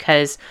statistics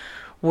because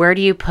where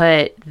do you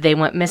put they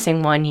went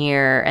missing one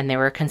year and they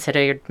were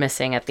considered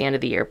missing at the end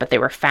of the year, but they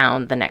were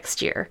found the next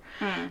year.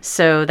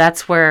 So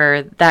that's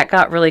where that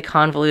got really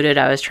convoluted.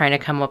 I was trying to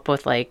come up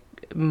with like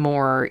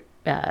more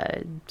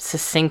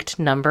succinct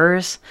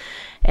numbers.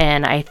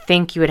 And I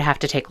think you would have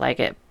to take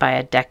like it by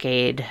a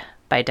decade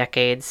by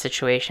decade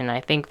situation. I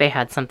think they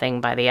had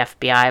something by the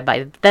FBI.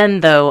 By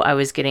then, though, I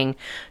was getting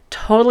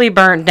totally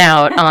burnt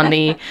out on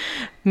the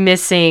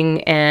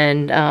missing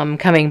and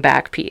coming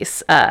back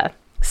piece.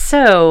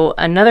 So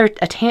another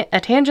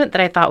tangent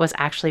that I thought was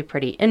actually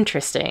pretty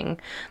interesting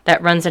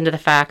that runs into the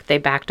fact they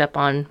backed up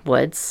on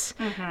woods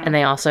and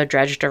they also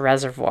dredged a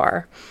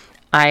reservoir.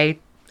 I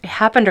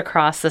happened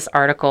across this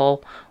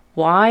article,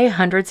 Why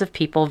Hundreds of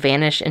People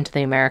Vanish into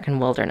the American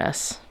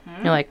Wilderness.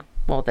 You're like,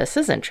 well, this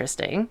is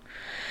interesting.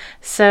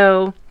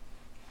 So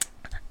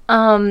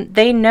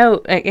they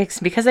note,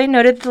 because they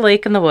noted the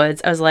lake and the woods,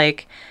 I was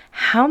like,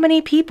 how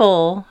many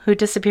people who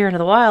disappear into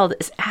the wild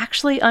is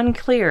actually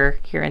unclear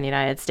here in the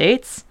United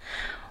States.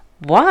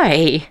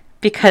 Why?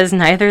 Because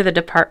neither the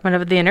Department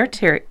of the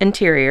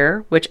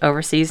Interior, which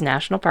oversees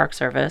National Park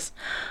Service,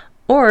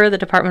 or the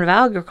Department of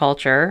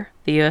Agriculture,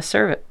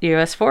 the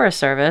U.S. Forest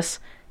Service,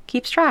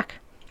 keeps track.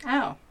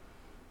 Oh.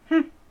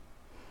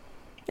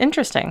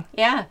 Interesting.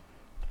 Yeah.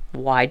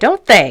 Why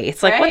don't they?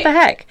 It's like, what the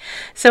heck?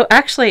 So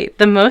actually,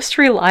 the most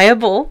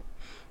reliable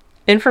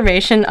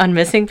information on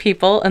missing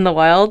people in the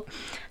wild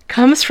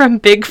comes from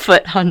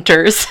Bigfoot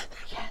hunters.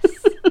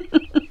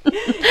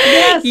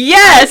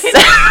 Yes.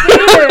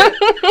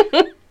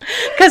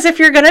 Because if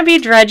you're going to be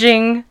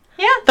dredging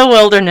the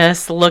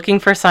wilderness looking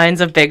for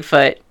signs of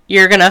Bigfoot,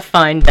 you're going to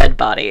find dead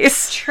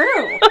bodies.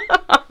 True.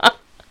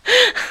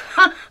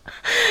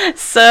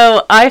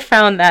 So I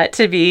found that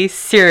to be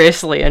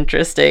seriously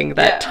interesting.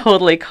 That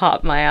totally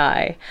caught my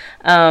eye.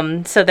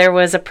 So there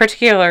was a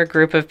particular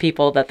group of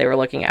people that they were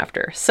looking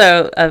after.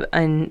 So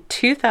in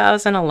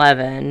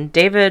 2011,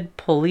 David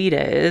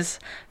Polides,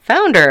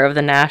 founder of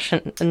the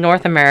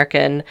North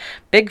American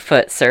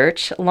Bigfoot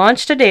Search,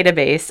 launched a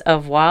database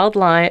of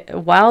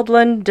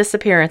wildland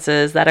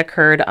disappearances that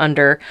occurred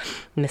under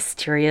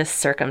mysterious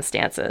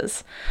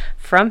circumstances.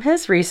 From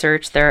his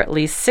research, there are at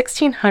least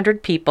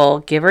 1,600 people,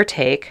 give or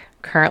take,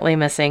 currently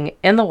missing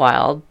in the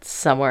wild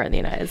somewhere in the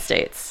United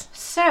States.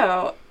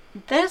 So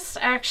this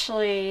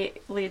actually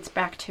leads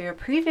back to a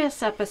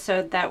previous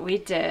episode that we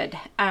did.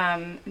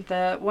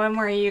 The one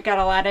where you got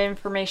a lot of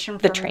information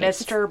from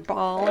Mr.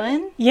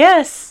 Ballin.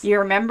 Yes. You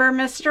remember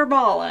Mr.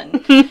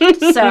 Ballin.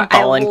 So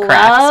Ballin I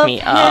cracks love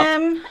me up.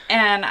 him,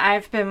 and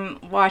I've been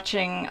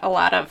watching a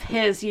lot of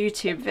his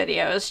YouTube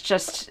videos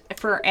just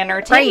for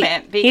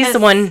entertainment. Right. He's the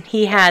one,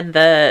 he had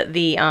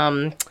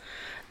the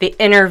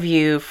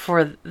interview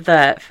for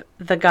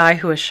the guy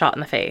who was shot in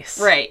the face.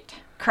 Right.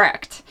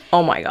 Correct.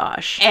 Oh my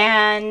gosh.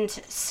 And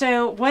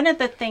so one of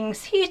the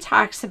things he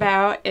talks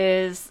about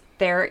is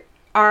there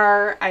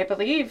are, I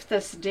believe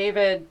this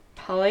David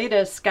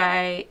Polides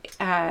guy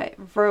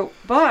wrote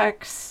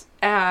books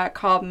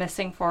called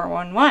Missing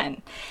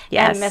 411.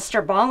 Yes. And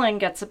Mr. Ballin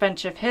gets a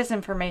bunch of his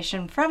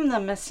information from the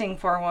Missing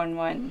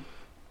 411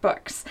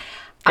 books.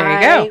 There you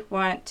go. I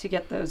want to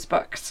get those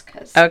books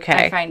because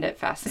I find it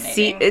fascinating.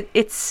 See,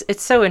 it's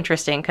so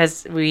interesting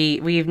because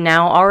we've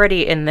now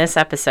already in this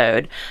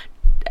episode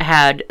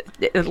had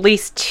at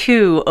least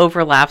 2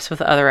 overlaps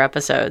with other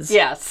episodes.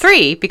 Yes.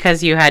 3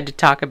 because you had to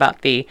talk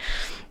about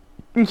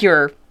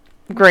your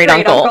great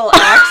uncle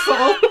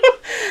Axel.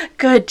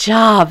 Good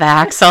job,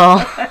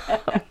 Axel.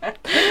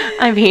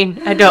 I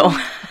mean, I don't.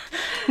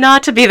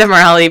 Not to be the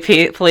morality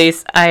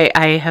police.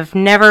 I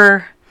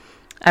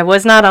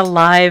was not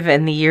alive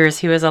in the years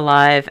he was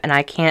alive, and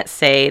I can't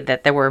say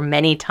that there were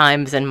many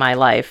times in my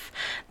life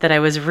that I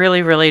was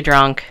really, really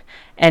drunk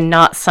and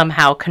not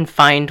somehow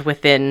confined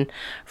within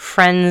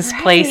friends'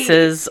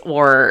 places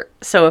or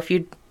so if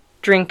you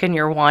drink and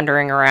you're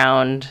wandering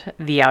around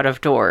the out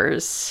of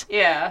doors.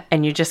 Yeah.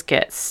 And you just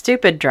get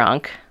stupid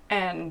drunk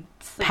and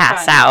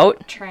pass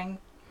out. Train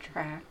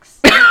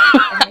tracks.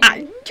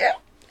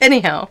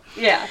 Anyhow.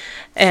 Yeah.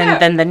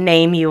 And then the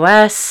name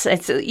US,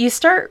 you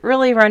start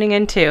really running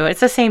into,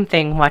 it's the same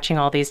thing watching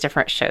all these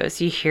different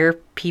shows. You hear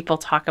people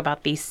talk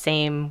about these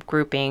same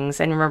groupings.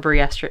 And remember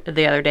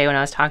the other day when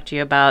I was talking to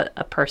you about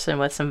a person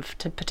with some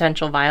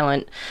potential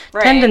violent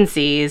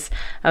tendencies,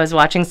 I was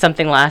watching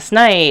something last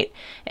night,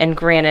 and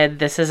granted,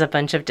 this is a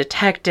bunch of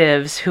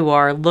detectives who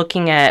are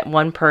looking at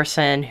one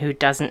person who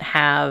doesn't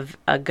have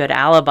a good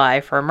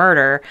alibi for a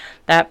murder.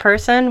 That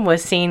person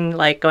was seen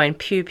like going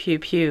pew, pew,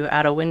 pew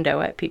out a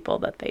window at people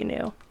that they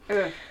knew.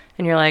 Ugh.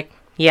 And you're like,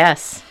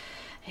 yes.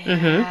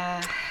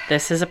 Yeah.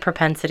 This is a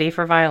propensity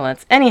for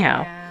violence.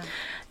 Anyhow,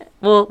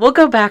 we'll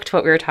go back to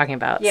what we were talking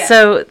about. Yeah.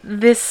 So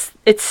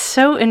it's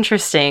so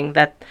interesting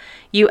that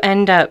you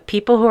end up,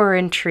 people who are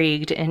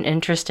intrigued and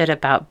interested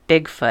about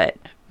Bigfoot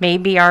may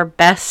be our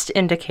best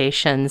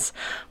indications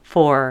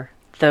for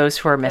those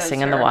who are missing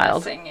in the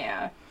wild.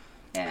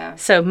 Yeah.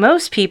 So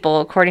most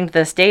people, according to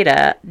this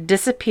data,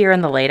 disappear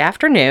in the late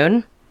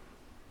afternoon.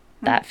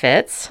 That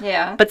fits.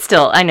 Yeah. But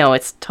still, I know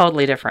it's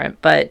totally different.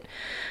 But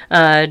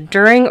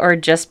during or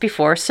just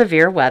before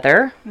severe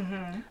weather,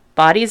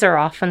 bodies are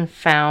often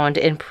found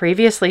in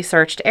previously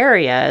searched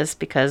areas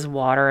because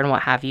water and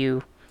what have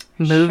you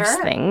moves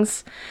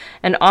things,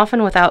 and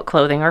often without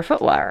clothing or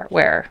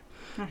footwear,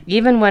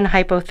 even when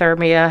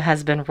hypothermia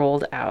has been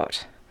ruled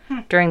out.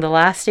 During the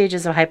last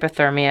stages of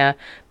hypothermia,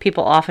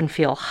 people often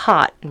feel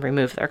hot and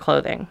remove their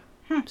clothing.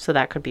 So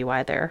that could be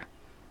why they're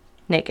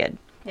naked.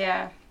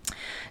 Yeah.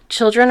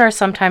 Children are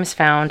sometimes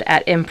found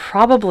at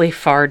improbably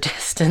far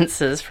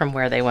distances from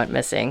where they went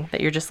missing.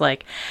 That you're just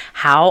like,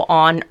 how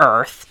on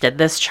earth did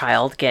this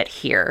child get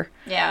here?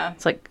 Yeah.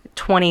 It's like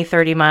 20,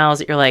 30 miles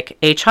that you're like,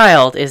 a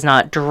child is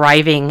not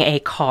driving a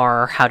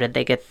car. How did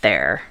they get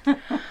there?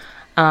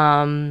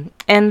 And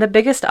the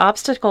biggest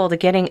obstacle to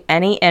getting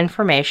any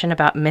information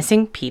about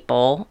missing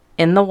people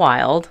in the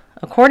wild,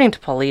 according to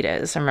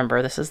Paulides,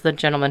 remember, this is the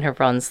gentleman who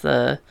runs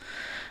the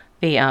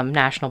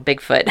National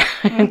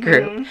Bigfoot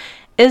group,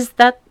 is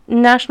that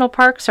National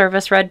Park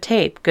Service red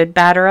tape, good,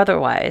 bad, or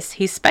otherwise.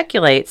 He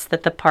speculates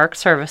that the Park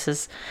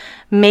Services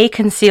may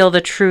conceal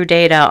the true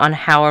data on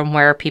how and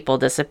where people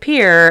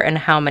disappear and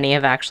how many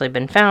have actually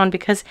been found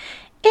because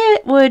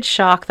it would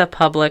shock the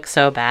public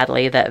so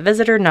badly that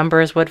visitor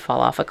numbers would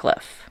fall off a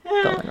cliff,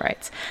 Bowen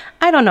writes.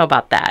 I don't know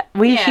about that.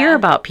 We hear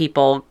about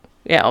people,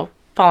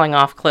 falling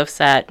off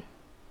cliffs at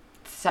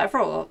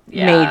several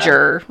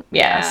major,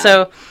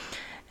 so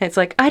it's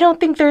like, I don't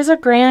think there's a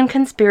grand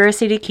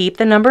conspiracy to keep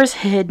the numbers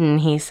hidden,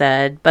 he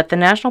said, but the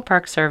National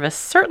Park Service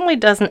certainly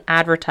doesn't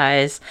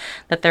advertise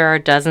that there are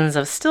dozens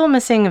of still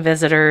missing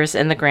visitors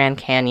in the Grand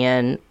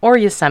Canyon or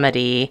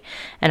Yosemite,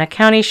 and a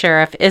county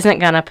sheriff isn't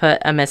going to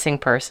put a missing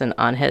person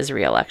on his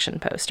re-election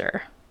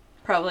poster.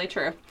 Probably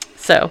true.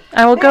 So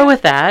I will go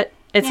with that.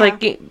 It's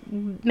like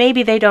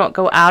maybe they don't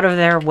go out of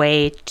their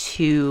way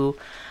to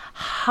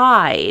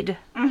hide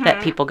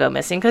that people go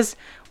missing, because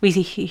we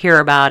hear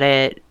about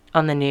it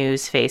on the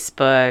news,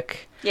 Facebook,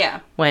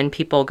 when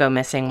people go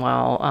missing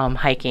while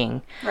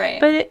hiking.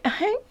 Right. But it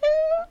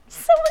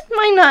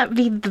might not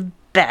be the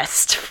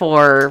best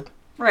for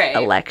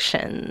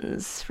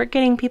elections, for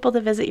getting people to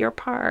visit your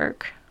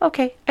park.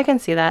 Okay, I can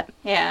see that.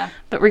 Yeah.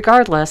 But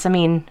regardless, I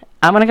mean,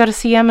 I want to go to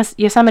see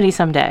Yosemite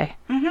someday.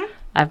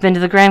 I've been to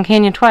the Grand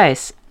Canyon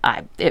twice.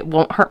 It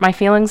won't hurt my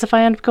feelings if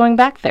I end up going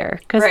back there,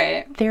 because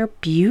they're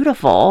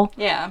beautiful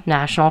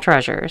national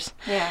treasures.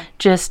 Yeah.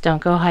 Just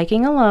don't go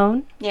hiking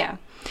alone. Yeah.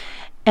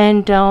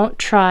 And don't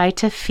try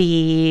to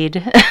feed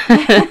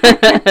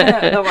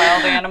the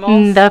wild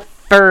animals. The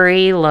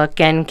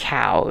furry-looking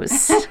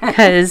cows,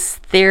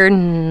 because they're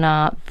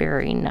not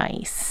very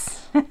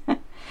nice.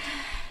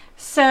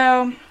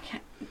 So,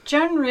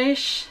 Joan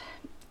Risch,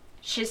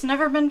 she's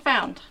never been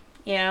found.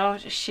 To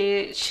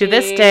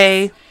this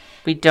day,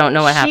 we don't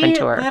know what happened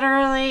to her. She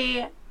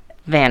literally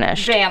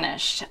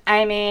vanished.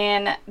 I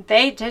mean,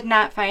 they did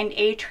not find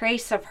a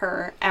trace of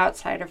her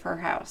outside of her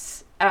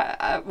house.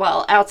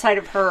 Outside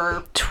of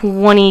her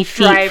 20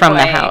 feet driveway. From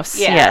the house.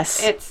 Yeah,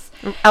 yes. It's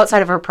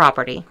outside of her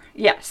property.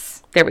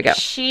 Yes. There we go.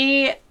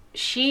 She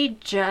she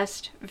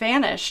just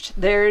vanished.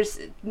 There's,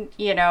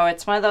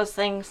 it's one of those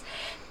things.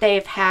 They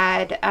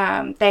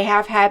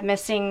have had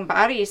missing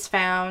bodies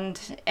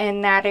found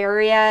in that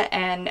area,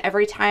 and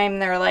every time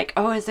they're like,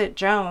 oh, is it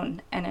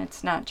Joan? And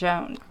it's not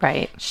Joan.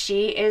 Right.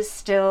 She is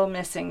still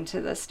missing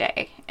to this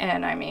day.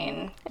 And I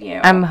mean,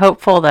 I'm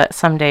hopeful that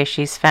someday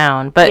she's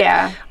found. But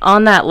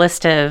on that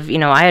list of,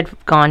 I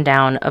had gone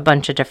down a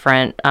bunch of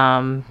different,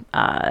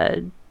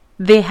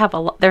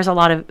 there's a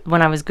lot of,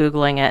 when I was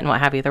Googling it and what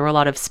have you, there were a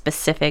lot of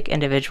specific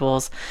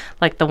individuals,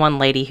 like the one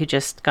lady who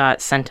just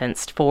got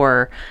sentenced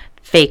for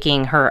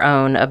faking her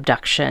own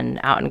abduction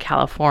out in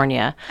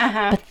California.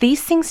 But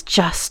these things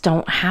just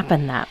don't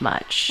happen that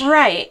much.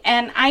 Right.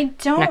 And I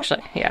don't...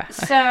 Actually, yeah.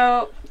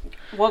 So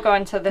we'll go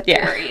into the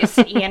theories.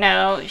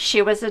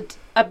 She was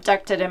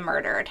abducted and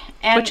murdered.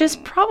 And which is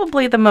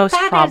probably the most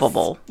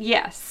probable.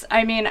 Yes.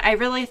 I mean, I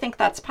really think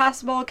that's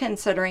possible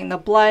considering the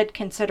blood,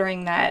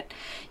 considering that,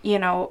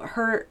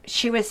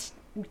 she was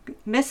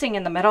missing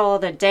in the middle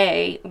of the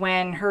day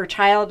when her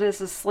child is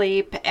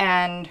asleep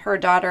and her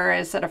daughter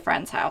is at a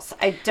friend's house.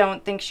 I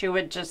don't think she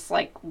would just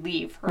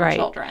leave her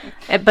children.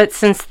 But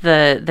since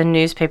the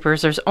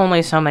newspapers, there's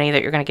only so many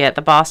that you're going to get.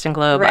 The Boston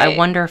Globe, I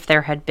wonder if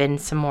there had been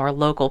some more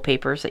local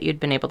papers that you'd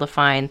been able to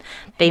find.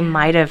 They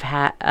might have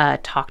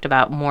talked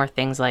about more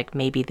things like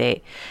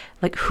maybe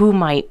who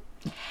might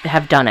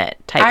have done it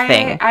type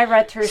thing. I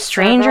read through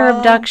stranger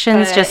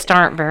abductions just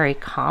aren't very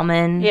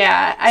common.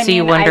 Yeah, I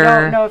mean, I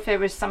don't know if it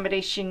was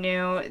somebody she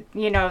knew.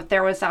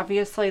 There was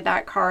obviously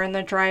that car in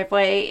the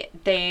driveway.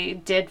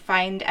 They did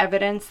find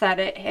evidence that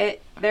it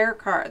hit their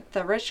car,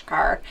 the Risch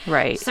car.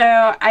 Right.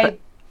 So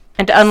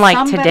and unlike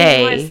somebody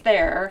today, was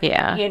there.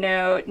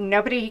 Yeah.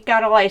 Nobody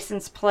got a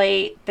license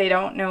plate. They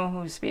don't know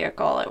whose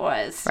vehicle it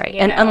was. Right.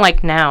 And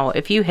unlike now,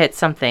 if you hit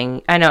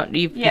something, I know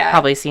you've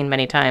probably seen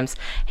many times,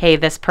 hey,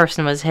 this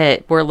person was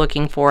hit. We're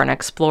looking for an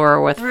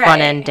Explorer with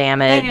front end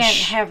damage. They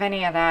didn't have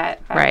any of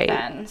that back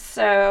then.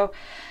 So,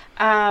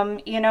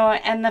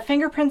 and the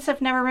fingerprints have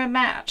never been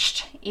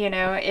matched.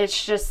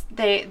 It's just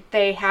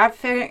they have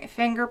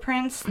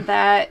fingerprints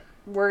that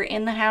were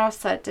in the house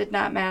that did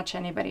not match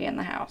anybody in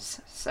the house.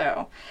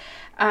 So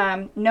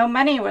no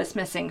money was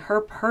missing.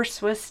 Her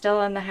purse was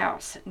still in the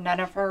house. None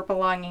of her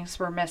belongings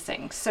were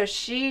missing. So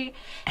she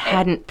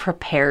hadn't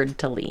prepared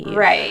to leave.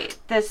 Right.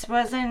 This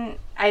wasn't,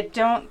 I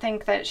don't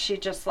think that she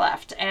just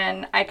left.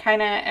 And I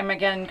kind of am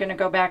again going to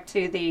go back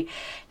to the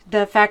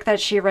fact that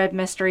she read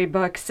mystery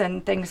books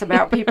and things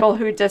about people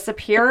who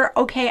disappear.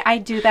 Okay, I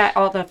do that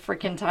all the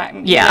freaking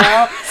time.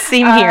 Yeah,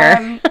 same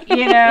here.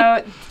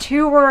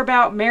 2 were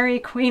about Mary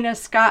Queen of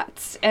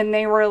Scots, and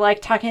they were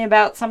talking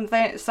about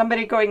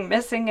somebody going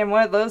missing in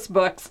one of those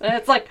books. And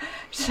it's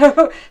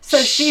so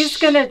she's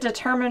going to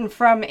determine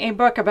from a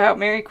book about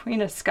Mary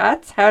Queen of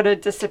Scots how to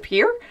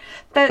disappear?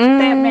 That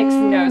makes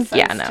no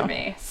sense to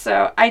me.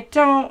 So I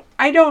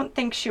don't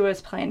think she was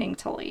planning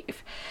to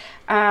leave.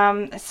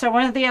 So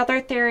one of the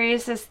other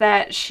theories is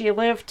that she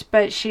lived,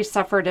 but she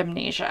suffered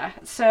amnesia.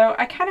 So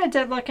I kind of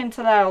did look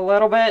into that a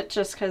little bit,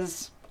 just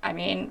because, I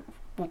mean,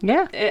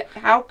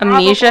 how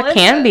amnesia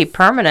can be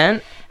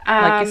permanent,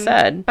 like you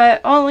said.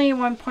 But only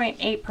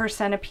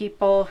 1.8% of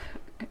people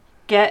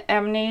get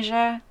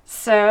amnesia.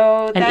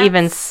 So an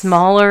even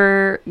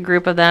smaller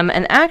group of them.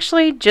 And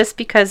actually, just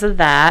because of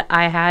that,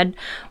 I had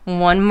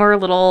one more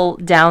little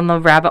down the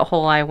rabbit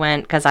hole I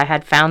went, because I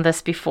had found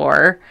this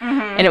before.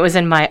 And it was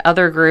in my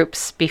other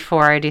groups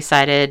before I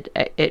decided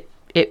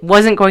it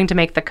wasn't going to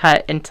make the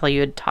cut until you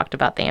had talked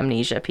about the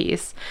amnesia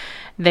piece.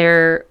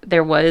 There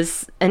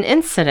was an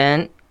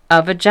incident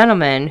of a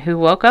gentleman who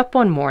woke up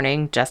one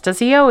morning, just as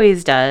he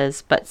always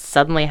does, but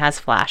suddenly has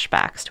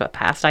flashbacks to a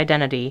past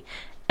identity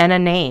and a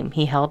name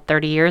he held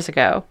 30 years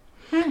ago.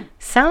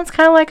 Sounds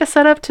kind of like a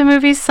setup to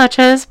movies such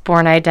as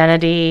Born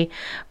Identity,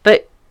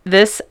 but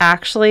this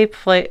actually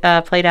played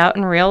out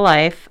in real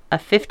life. A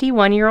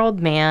 51-year-old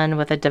man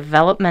with a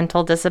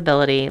developmental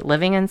disability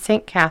living in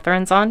St.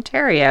 Catharines,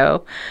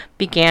 Ontario,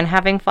 began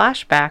having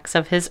flashbacks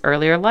of his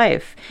earlier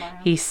life. Wow.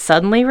 He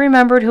suddenly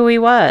remembered who he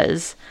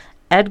was,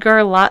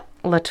 Edgar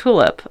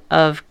LaTulip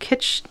of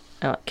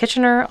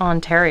Kitchener,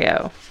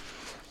 Ontario.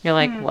 You're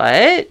like,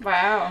 what?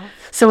 Wow.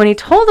 So when he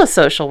told a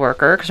social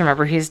worker, because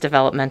remember he's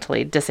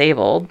developmentally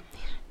disabled,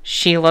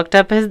 she looked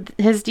up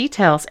his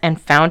details and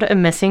found a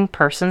missing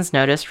persons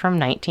notice from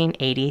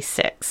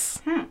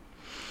 1986.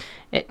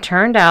 It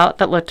turned out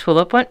that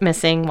LaTulip went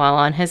missing while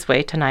on his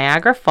way to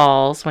Niagara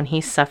Falls when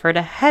he suffered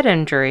a head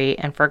injury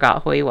and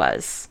forgot who he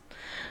was.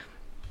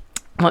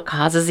 What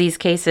causes these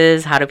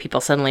cases? How do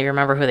people suddenly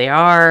remember who they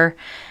are?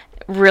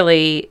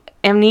 Really,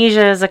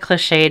 amnesia is a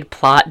cliched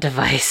plot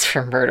device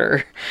for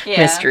murder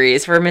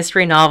mysteries, for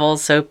mystery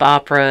novels, soap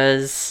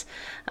operas.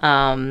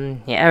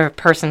 A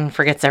person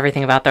forgets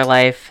everything about their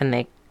life and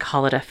they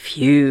call it a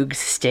fugue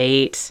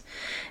state.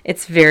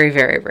 It's very,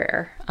 very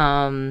rare.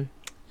 A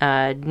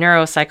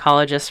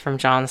neuropsychologist from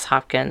Johns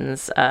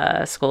Hopkins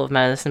School of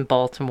Medicine,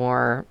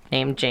 Baltimore,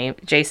 named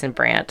Jason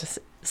Brandt,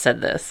 said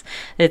this.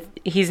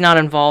 He's not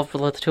involved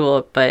with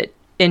LaTulip, but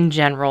in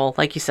general,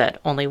 like you said,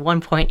 only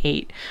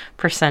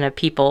 1.8% of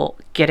people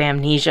get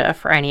amnesia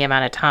for any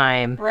amount of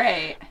time.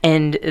 Right.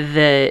 And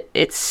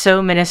it's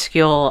so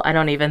minuscule, I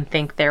don't even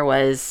think there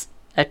was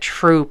a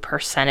true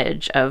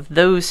percentage of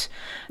those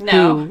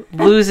who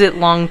lose it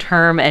long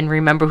term and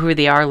remember who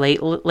they are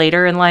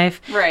later in life.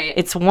 Right.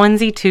 It's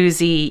onesie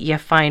twosie. You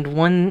find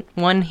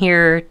one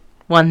here,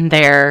 one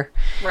there.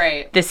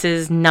 Right. This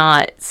is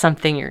not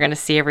something you're going to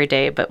see every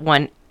day, but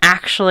one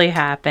actually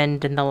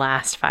happened in the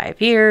last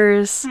 5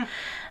 years.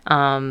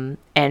 And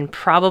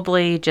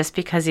probably just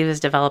because he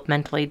was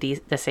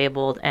developmentally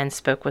disabled and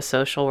spoke with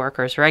social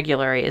workers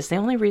regularly is the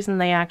only reason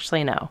they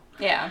actually know.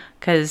 Yeah.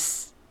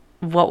 Because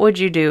what would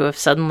you do if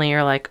suddenly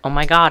you're like, oh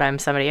my God, I'm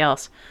somebody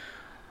else?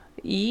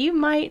 You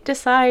might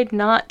decide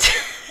not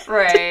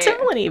to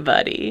tell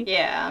anybody.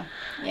 Yeah.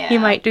 You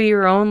might do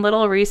your own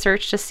little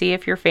research to see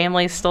if your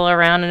family's still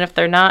around, and if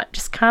they're not,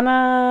 just kind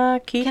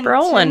of keep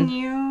rolling.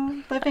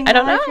 Continue living the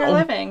life you're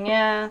living,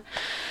 yeah.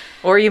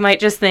 Or you might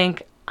just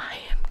think, I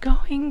am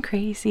going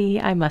crazy.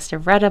 I must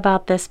have read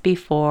about this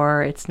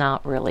before. It's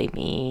not really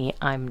me.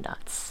 I'm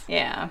nuts.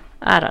 Yeah.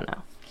 I don't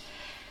know.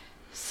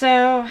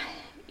 So,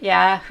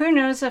 yeah, who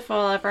knows if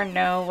we'll ever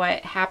know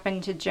what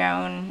happened to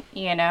Joan.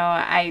 You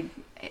know,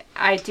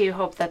 I do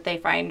hope that they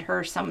find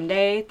her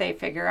someday. They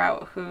figure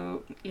out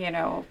who,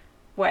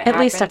 what happened to her. At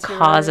least a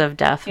cause of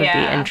death would be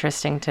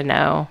interesting to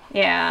know.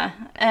 Yeah,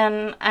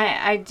 and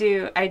I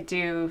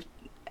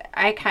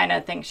kind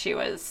of think she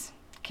was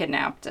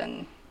kidnapped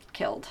and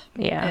killed.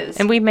 Yeah,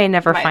 and we may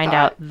never find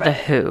out the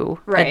who.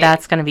 Right.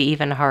 That's going to be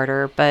even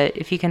harder. But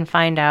if you can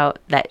find out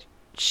that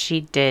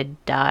she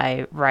did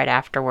die right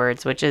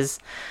afterwards, which is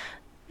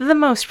the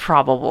most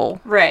probable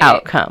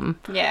outcome.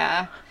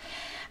 Yeah.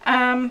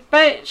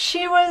 But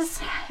she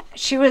was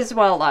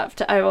well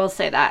loved. I will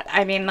say that.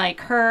 I mean,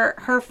 like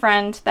her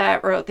friend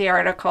that wrote the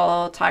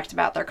article talked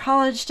about their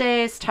college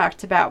days,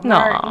 talked about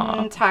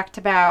Martin, talked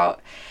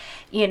about,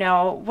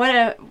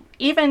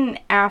 even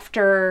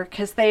after,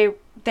 because they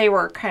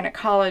were kind of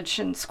college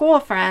and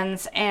school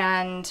friends,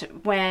 and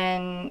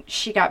when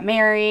she got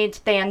married,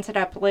 they ended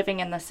up living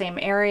in the same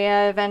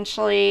area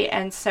eventually,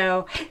 and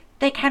so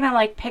they kind of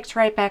like picked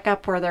right back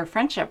up where their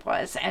friendship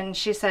was. And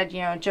she said,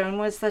 Joan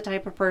was the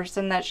type of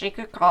person that she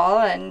could call,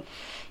 and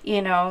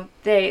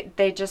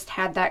they just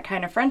had that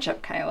kind of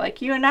friendship, kind of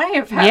like you and I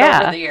have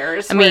had over the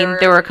years. I mean,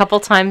 there were a couple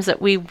times that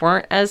we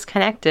weren't as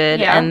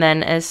connected, and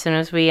then as soon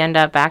as we end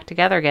up back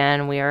together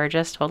again, we are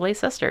just totally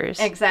sisters.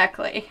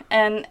 Exactly.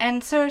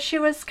 And so she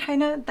was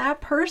kind of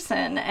that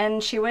person,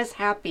 and she was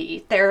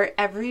happy.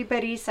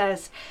 Everybody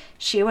says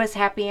she was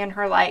happy in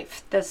her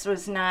life. This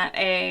was not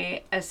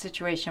a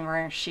situation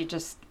where she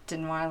just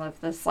didn't want to live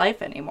this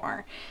life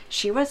anymore.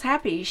 She was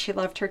happy. She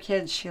loved her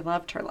kids. She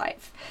loved her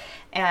life.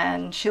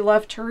 And she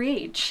loved to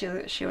read.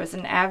 She was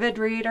an avid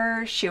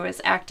reader. She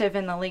was active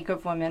in the League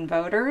of Women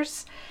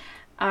Voters.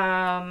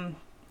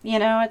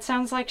 It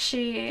sounds like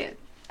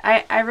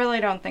I really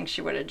don't think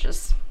she would have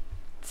just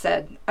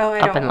said, oh,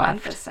 I don't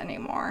want this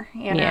anymore.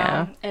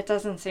 It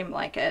doesn't seem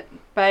like it.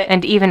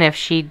 And even if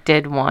she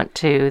did want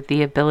to,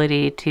 the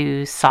ability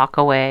to sock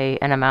away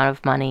an amount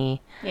of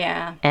money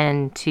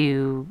and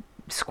to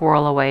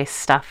squirrel away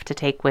stuff to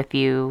take with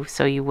you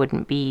so you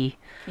wouldn't be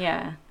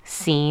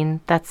seen,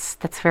 that's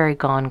very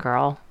Gone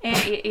Girl.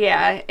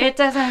 It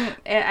doesn't,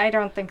 I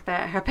don't think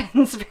that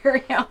happens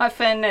very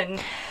often. And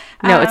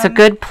no, it's a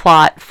good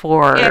plot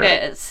for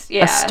a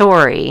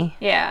story.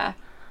 Yeah,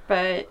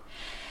 but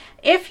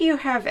if you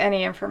have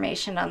any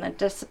information on the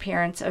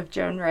disappearance of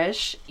Joan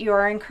Risch, you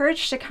are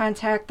encouraged to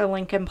contact the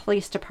Lincoln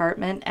Police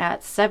Department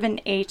at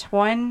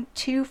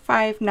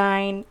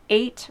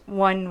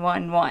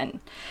 781-259-8111.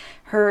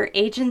 Her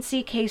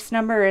agency case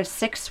number is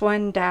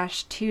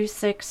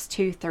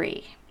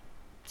 61-2623.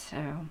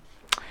 So,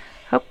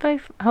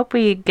 hope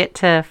we get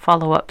to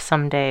follow up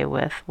someday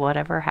with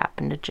whatever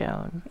happened to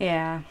Joan.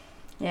 Yeah.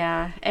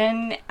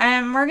 And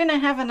we're gonna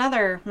have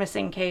another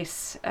missing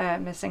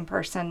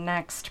person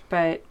next,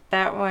 but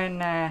that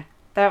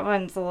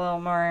one's a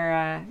little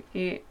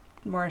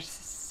more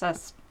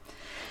suspicious.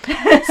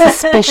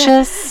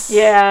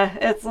 Yeah,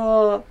 it's a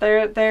little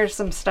there's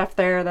some stuff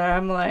there that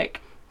I'm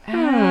like,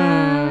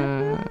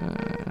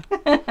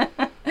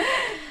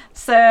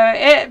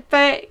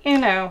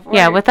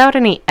 without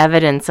any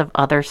evidence of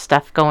other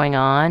stuff going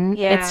on,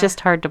 it's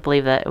just hard to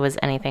believe that it was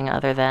anything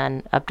other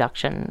than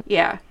abduction.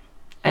 Yeah,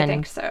 I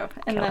think so.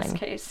 In this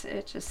case,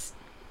 it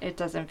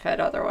doesn't fit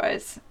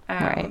otherwise.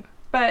 Right.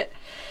 But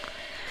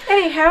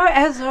anyhow,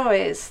 as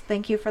always,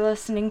 thank you for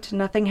listening to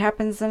Nothing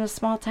Happens in a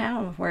Small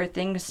Town, where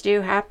things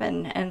do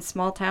happen, and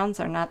small towns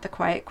are not the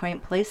quiet,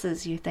 quaint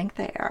places you think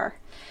they are.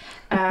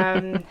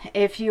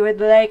 If you would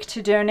like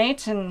to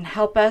donate and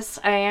help us,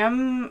 I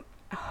am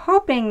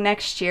hoping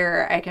next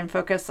year I can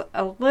focus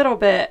a little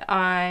bit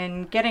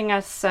on getting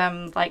us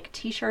some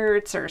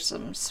t-shirts or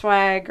some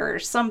swag or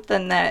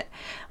something that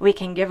we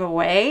can give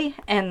away,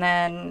 and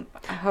then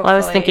hopefully... Well, I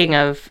was thinking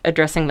of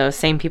addressing those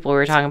same people we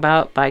were talking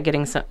about by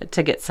getting some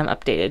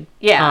updated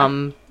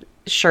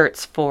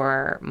shirts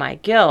for my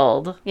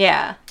guild.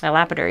 Yeah. My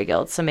lapidary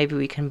guild. So maybe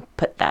we can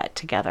put that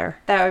together.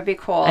 That would be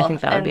cool. I think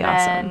that would be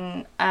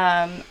awesome.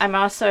 I'm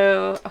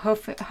also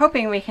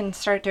hoping we can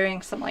start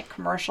doing some like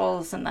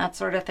commercials and that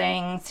sort of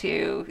thing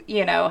to,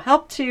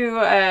 help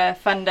to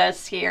fund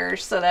us here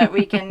so that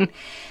we can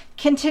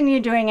continue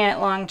doing it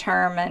long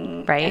term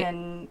and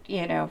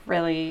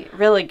really,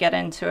 really get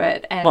into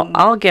it. And well,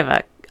 I'll give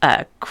a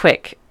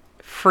quick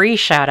free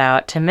shout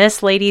out to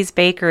Miss Lady's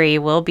Bakery.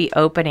 Will be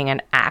opening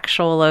an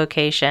actual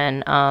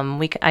location.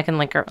 I can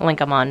link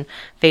them on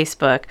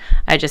Facebook.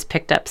 I just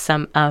picked up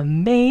some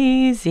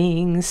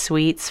amazing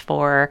sweets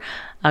for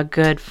a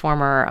good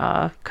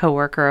former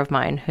coworker of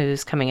mine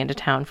who's coming into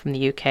town from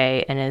the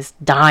UK and is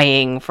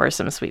dying for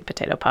some sweet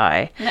potato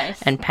pie.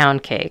 Nice. And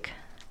pound cake.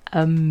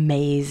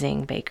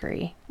 Amazing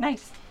bakery.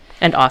 Nice.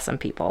 And awesome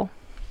people.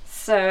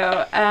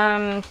 So,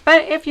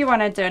 but if you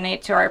want to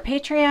donate to our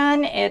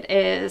Patreon, it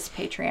is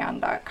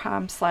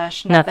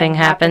patreon.com/Nothing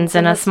Happens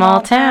in a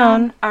Small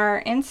Town.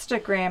 Our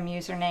Instagram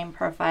username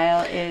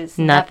profile is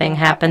Nothing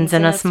Happens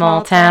in a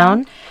Small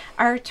Town.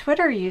 Our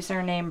Twitter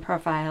username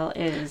profile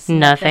is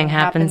Nothing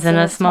Happens in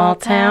a Small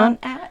Town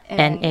at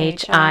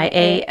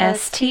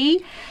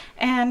NHIAST.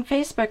 And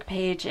Facebook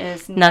page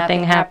is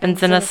Nothing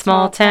Happens in a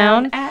Small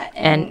Town at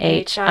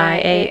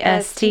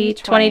NHIAST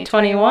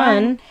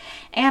 2021.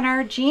 And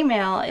our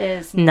Gmail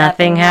is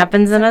Nothing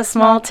Happens in a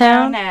Small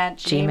Town at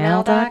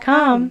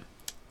gmail.com.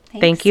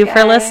 Thank you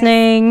for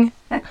listening.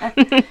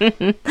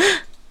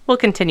 We'll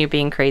continue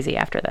being crazy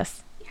after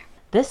this.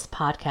 This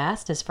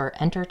podcast is for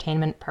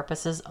entertainment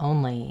purposes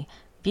only.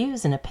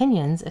 Views and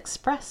opinions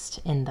expressed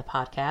in the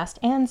podcast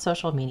and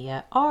social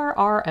media are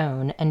our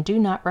own and do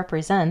not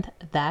represent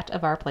that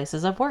of our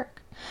places of work.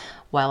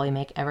 While we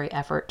make every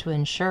effort to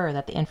ensure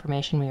that the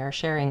information we are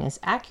sharing is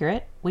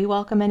accurate, we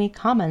welcome any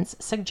comments,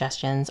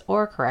 suggestions,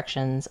 or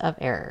corrections of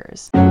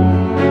errors.